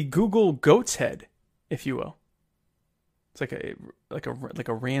Google goat's head, if you will. It's like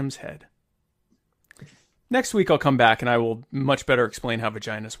a ram's head. Next week I'll come back and I will much better explain how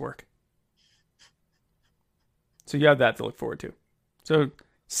vaginas work. So you have that to look forward to. So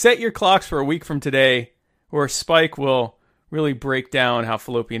set your clocks for a week from today, where Spike will really break down how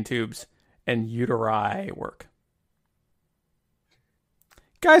fallopian tubes and uteri work.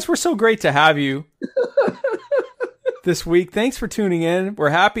 Guys, we're so great to have you this week. Thanks for tuning in. We're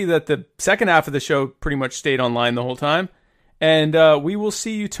happy that the second half of the show pretty much stayed online the whole time. And we will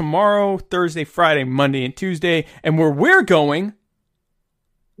see you tomorrow, Thursday, Friday, Monday, and Tuesday. And where we're going...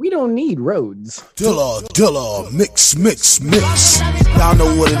 We don't need roads. Dilla, mix. Y'all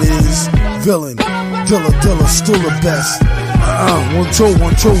know what it is. Villain, Dilla, still the best. 1,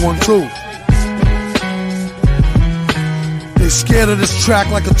 2. They scared of this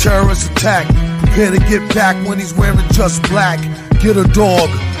track like a terrorist attack. Prepare to get back when he's wearing just black. Get a dog,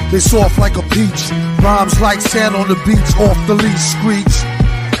 they soft like a peach. Rhymes like sand on the beach, off the leash, screech.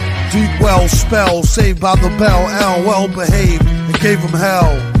 Deep well spell, saved by the bell. L well behaved and gave him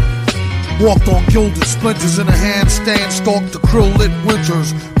hell. Walked on gilded splinters in a handstand, stalked the krill lit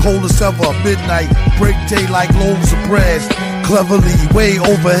winters. Coldest ever, midnight, break day like loaves of bread. Cleverly, way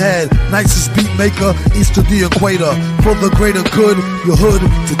overhead, nicest beat maker, east of the equator. For the greater good, your hood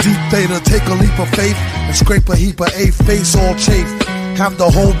to deep theta. Take a leap of faith and scrape a heap of A, face all chafe. Have the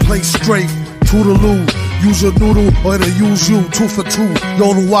whole place straight, toodaloo. Use your noodle or it'll use you, 2 for 2.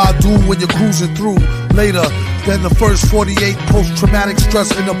 Know the why do when you're cruising through. Later than the first 48, post-traumatic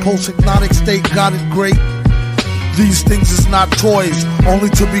stress in a post-hypnotic state, got it great. These things is not toys,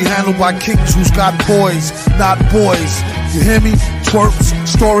 only to be handled by kings who's got poise, not boys. You hear me? Twerps,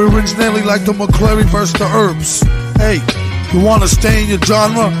 story originally like the McClary versus the Herbs. Hey, you wanna stay in your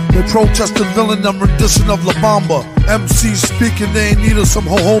genre? They protested villain and rendition of La Bamba. MCs speaking, they ain't need of some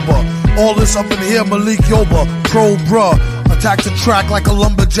jojoba. All this up in here, Malik Yoba, pro bruh. Attack the track like a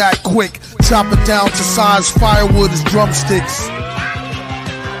lumberjack quick. Chop it down to size firewood as drumsticks.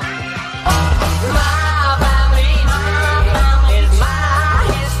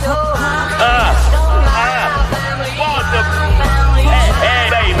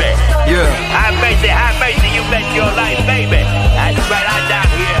 High Mason, you bet your life, baby. That's right, I'm down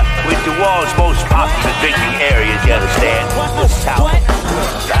here with the world's most popular drinking areas, you understand? The South.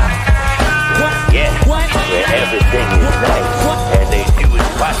 Yeah, where everything is nice and they do it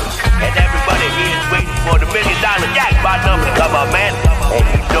right. And everybody here is waiting for the $1 million jackpot number to come up, man. And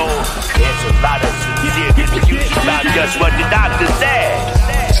you know, there's a lot of sincere confusion about just what the doctor said.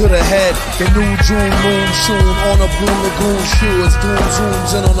 To the head, the new June moon soon on a blue lagoon shoe as doom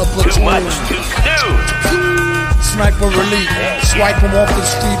zooms in on a platoon. Too much to do. Sniper relief, swipe him off the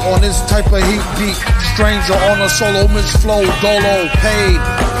street on this type of heat beat. Stranger on a solo, Miss Flow, Dolo, paid.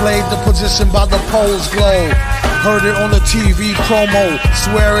 Played the position by the pole's glow. Heard it on the TV promo.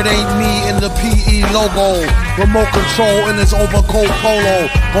 Swear it ain't me in the PE logo. Remote control in his overcoat polo.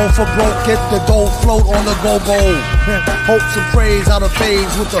 Go for broke, get the dough, float on the go-go. Hopes and praise out of phase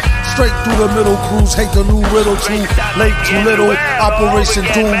with the straight through the middle cruise. Hate the new riddle, too late, too little. Operation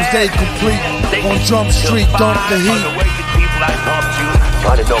Doomsday complete. On Jump Street, dump the heat.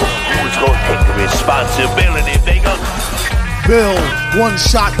 Trying to know who's gonna take the responsibility if they go. Bill, one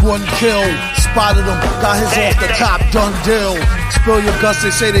shot, one kill. Spotted him, got his off the top, done deal. Spill your guts,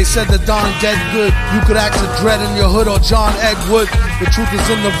 they said the Don dead good. You could ask a Dread in your hood or John Edward. The truth is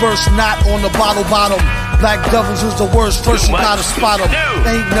in the verse, not on the bottom. Black Devils is the worst, first you gotta spot them.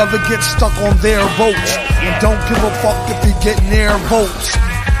 Ain't never get stuck on their votes. And don't give a fuck if you get near votes.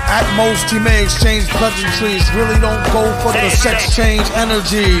 At most, he may exchange pleasantries. Really don't go for the sex change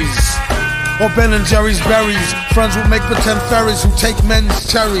energies. Or Ben and Jerry's berries. Friends will make pretend fairies who take men's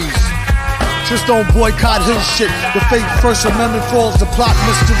cherries. Just don't boycott his shit. The fake First Amendment falls, the plot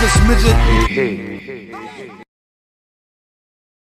mischievous midget.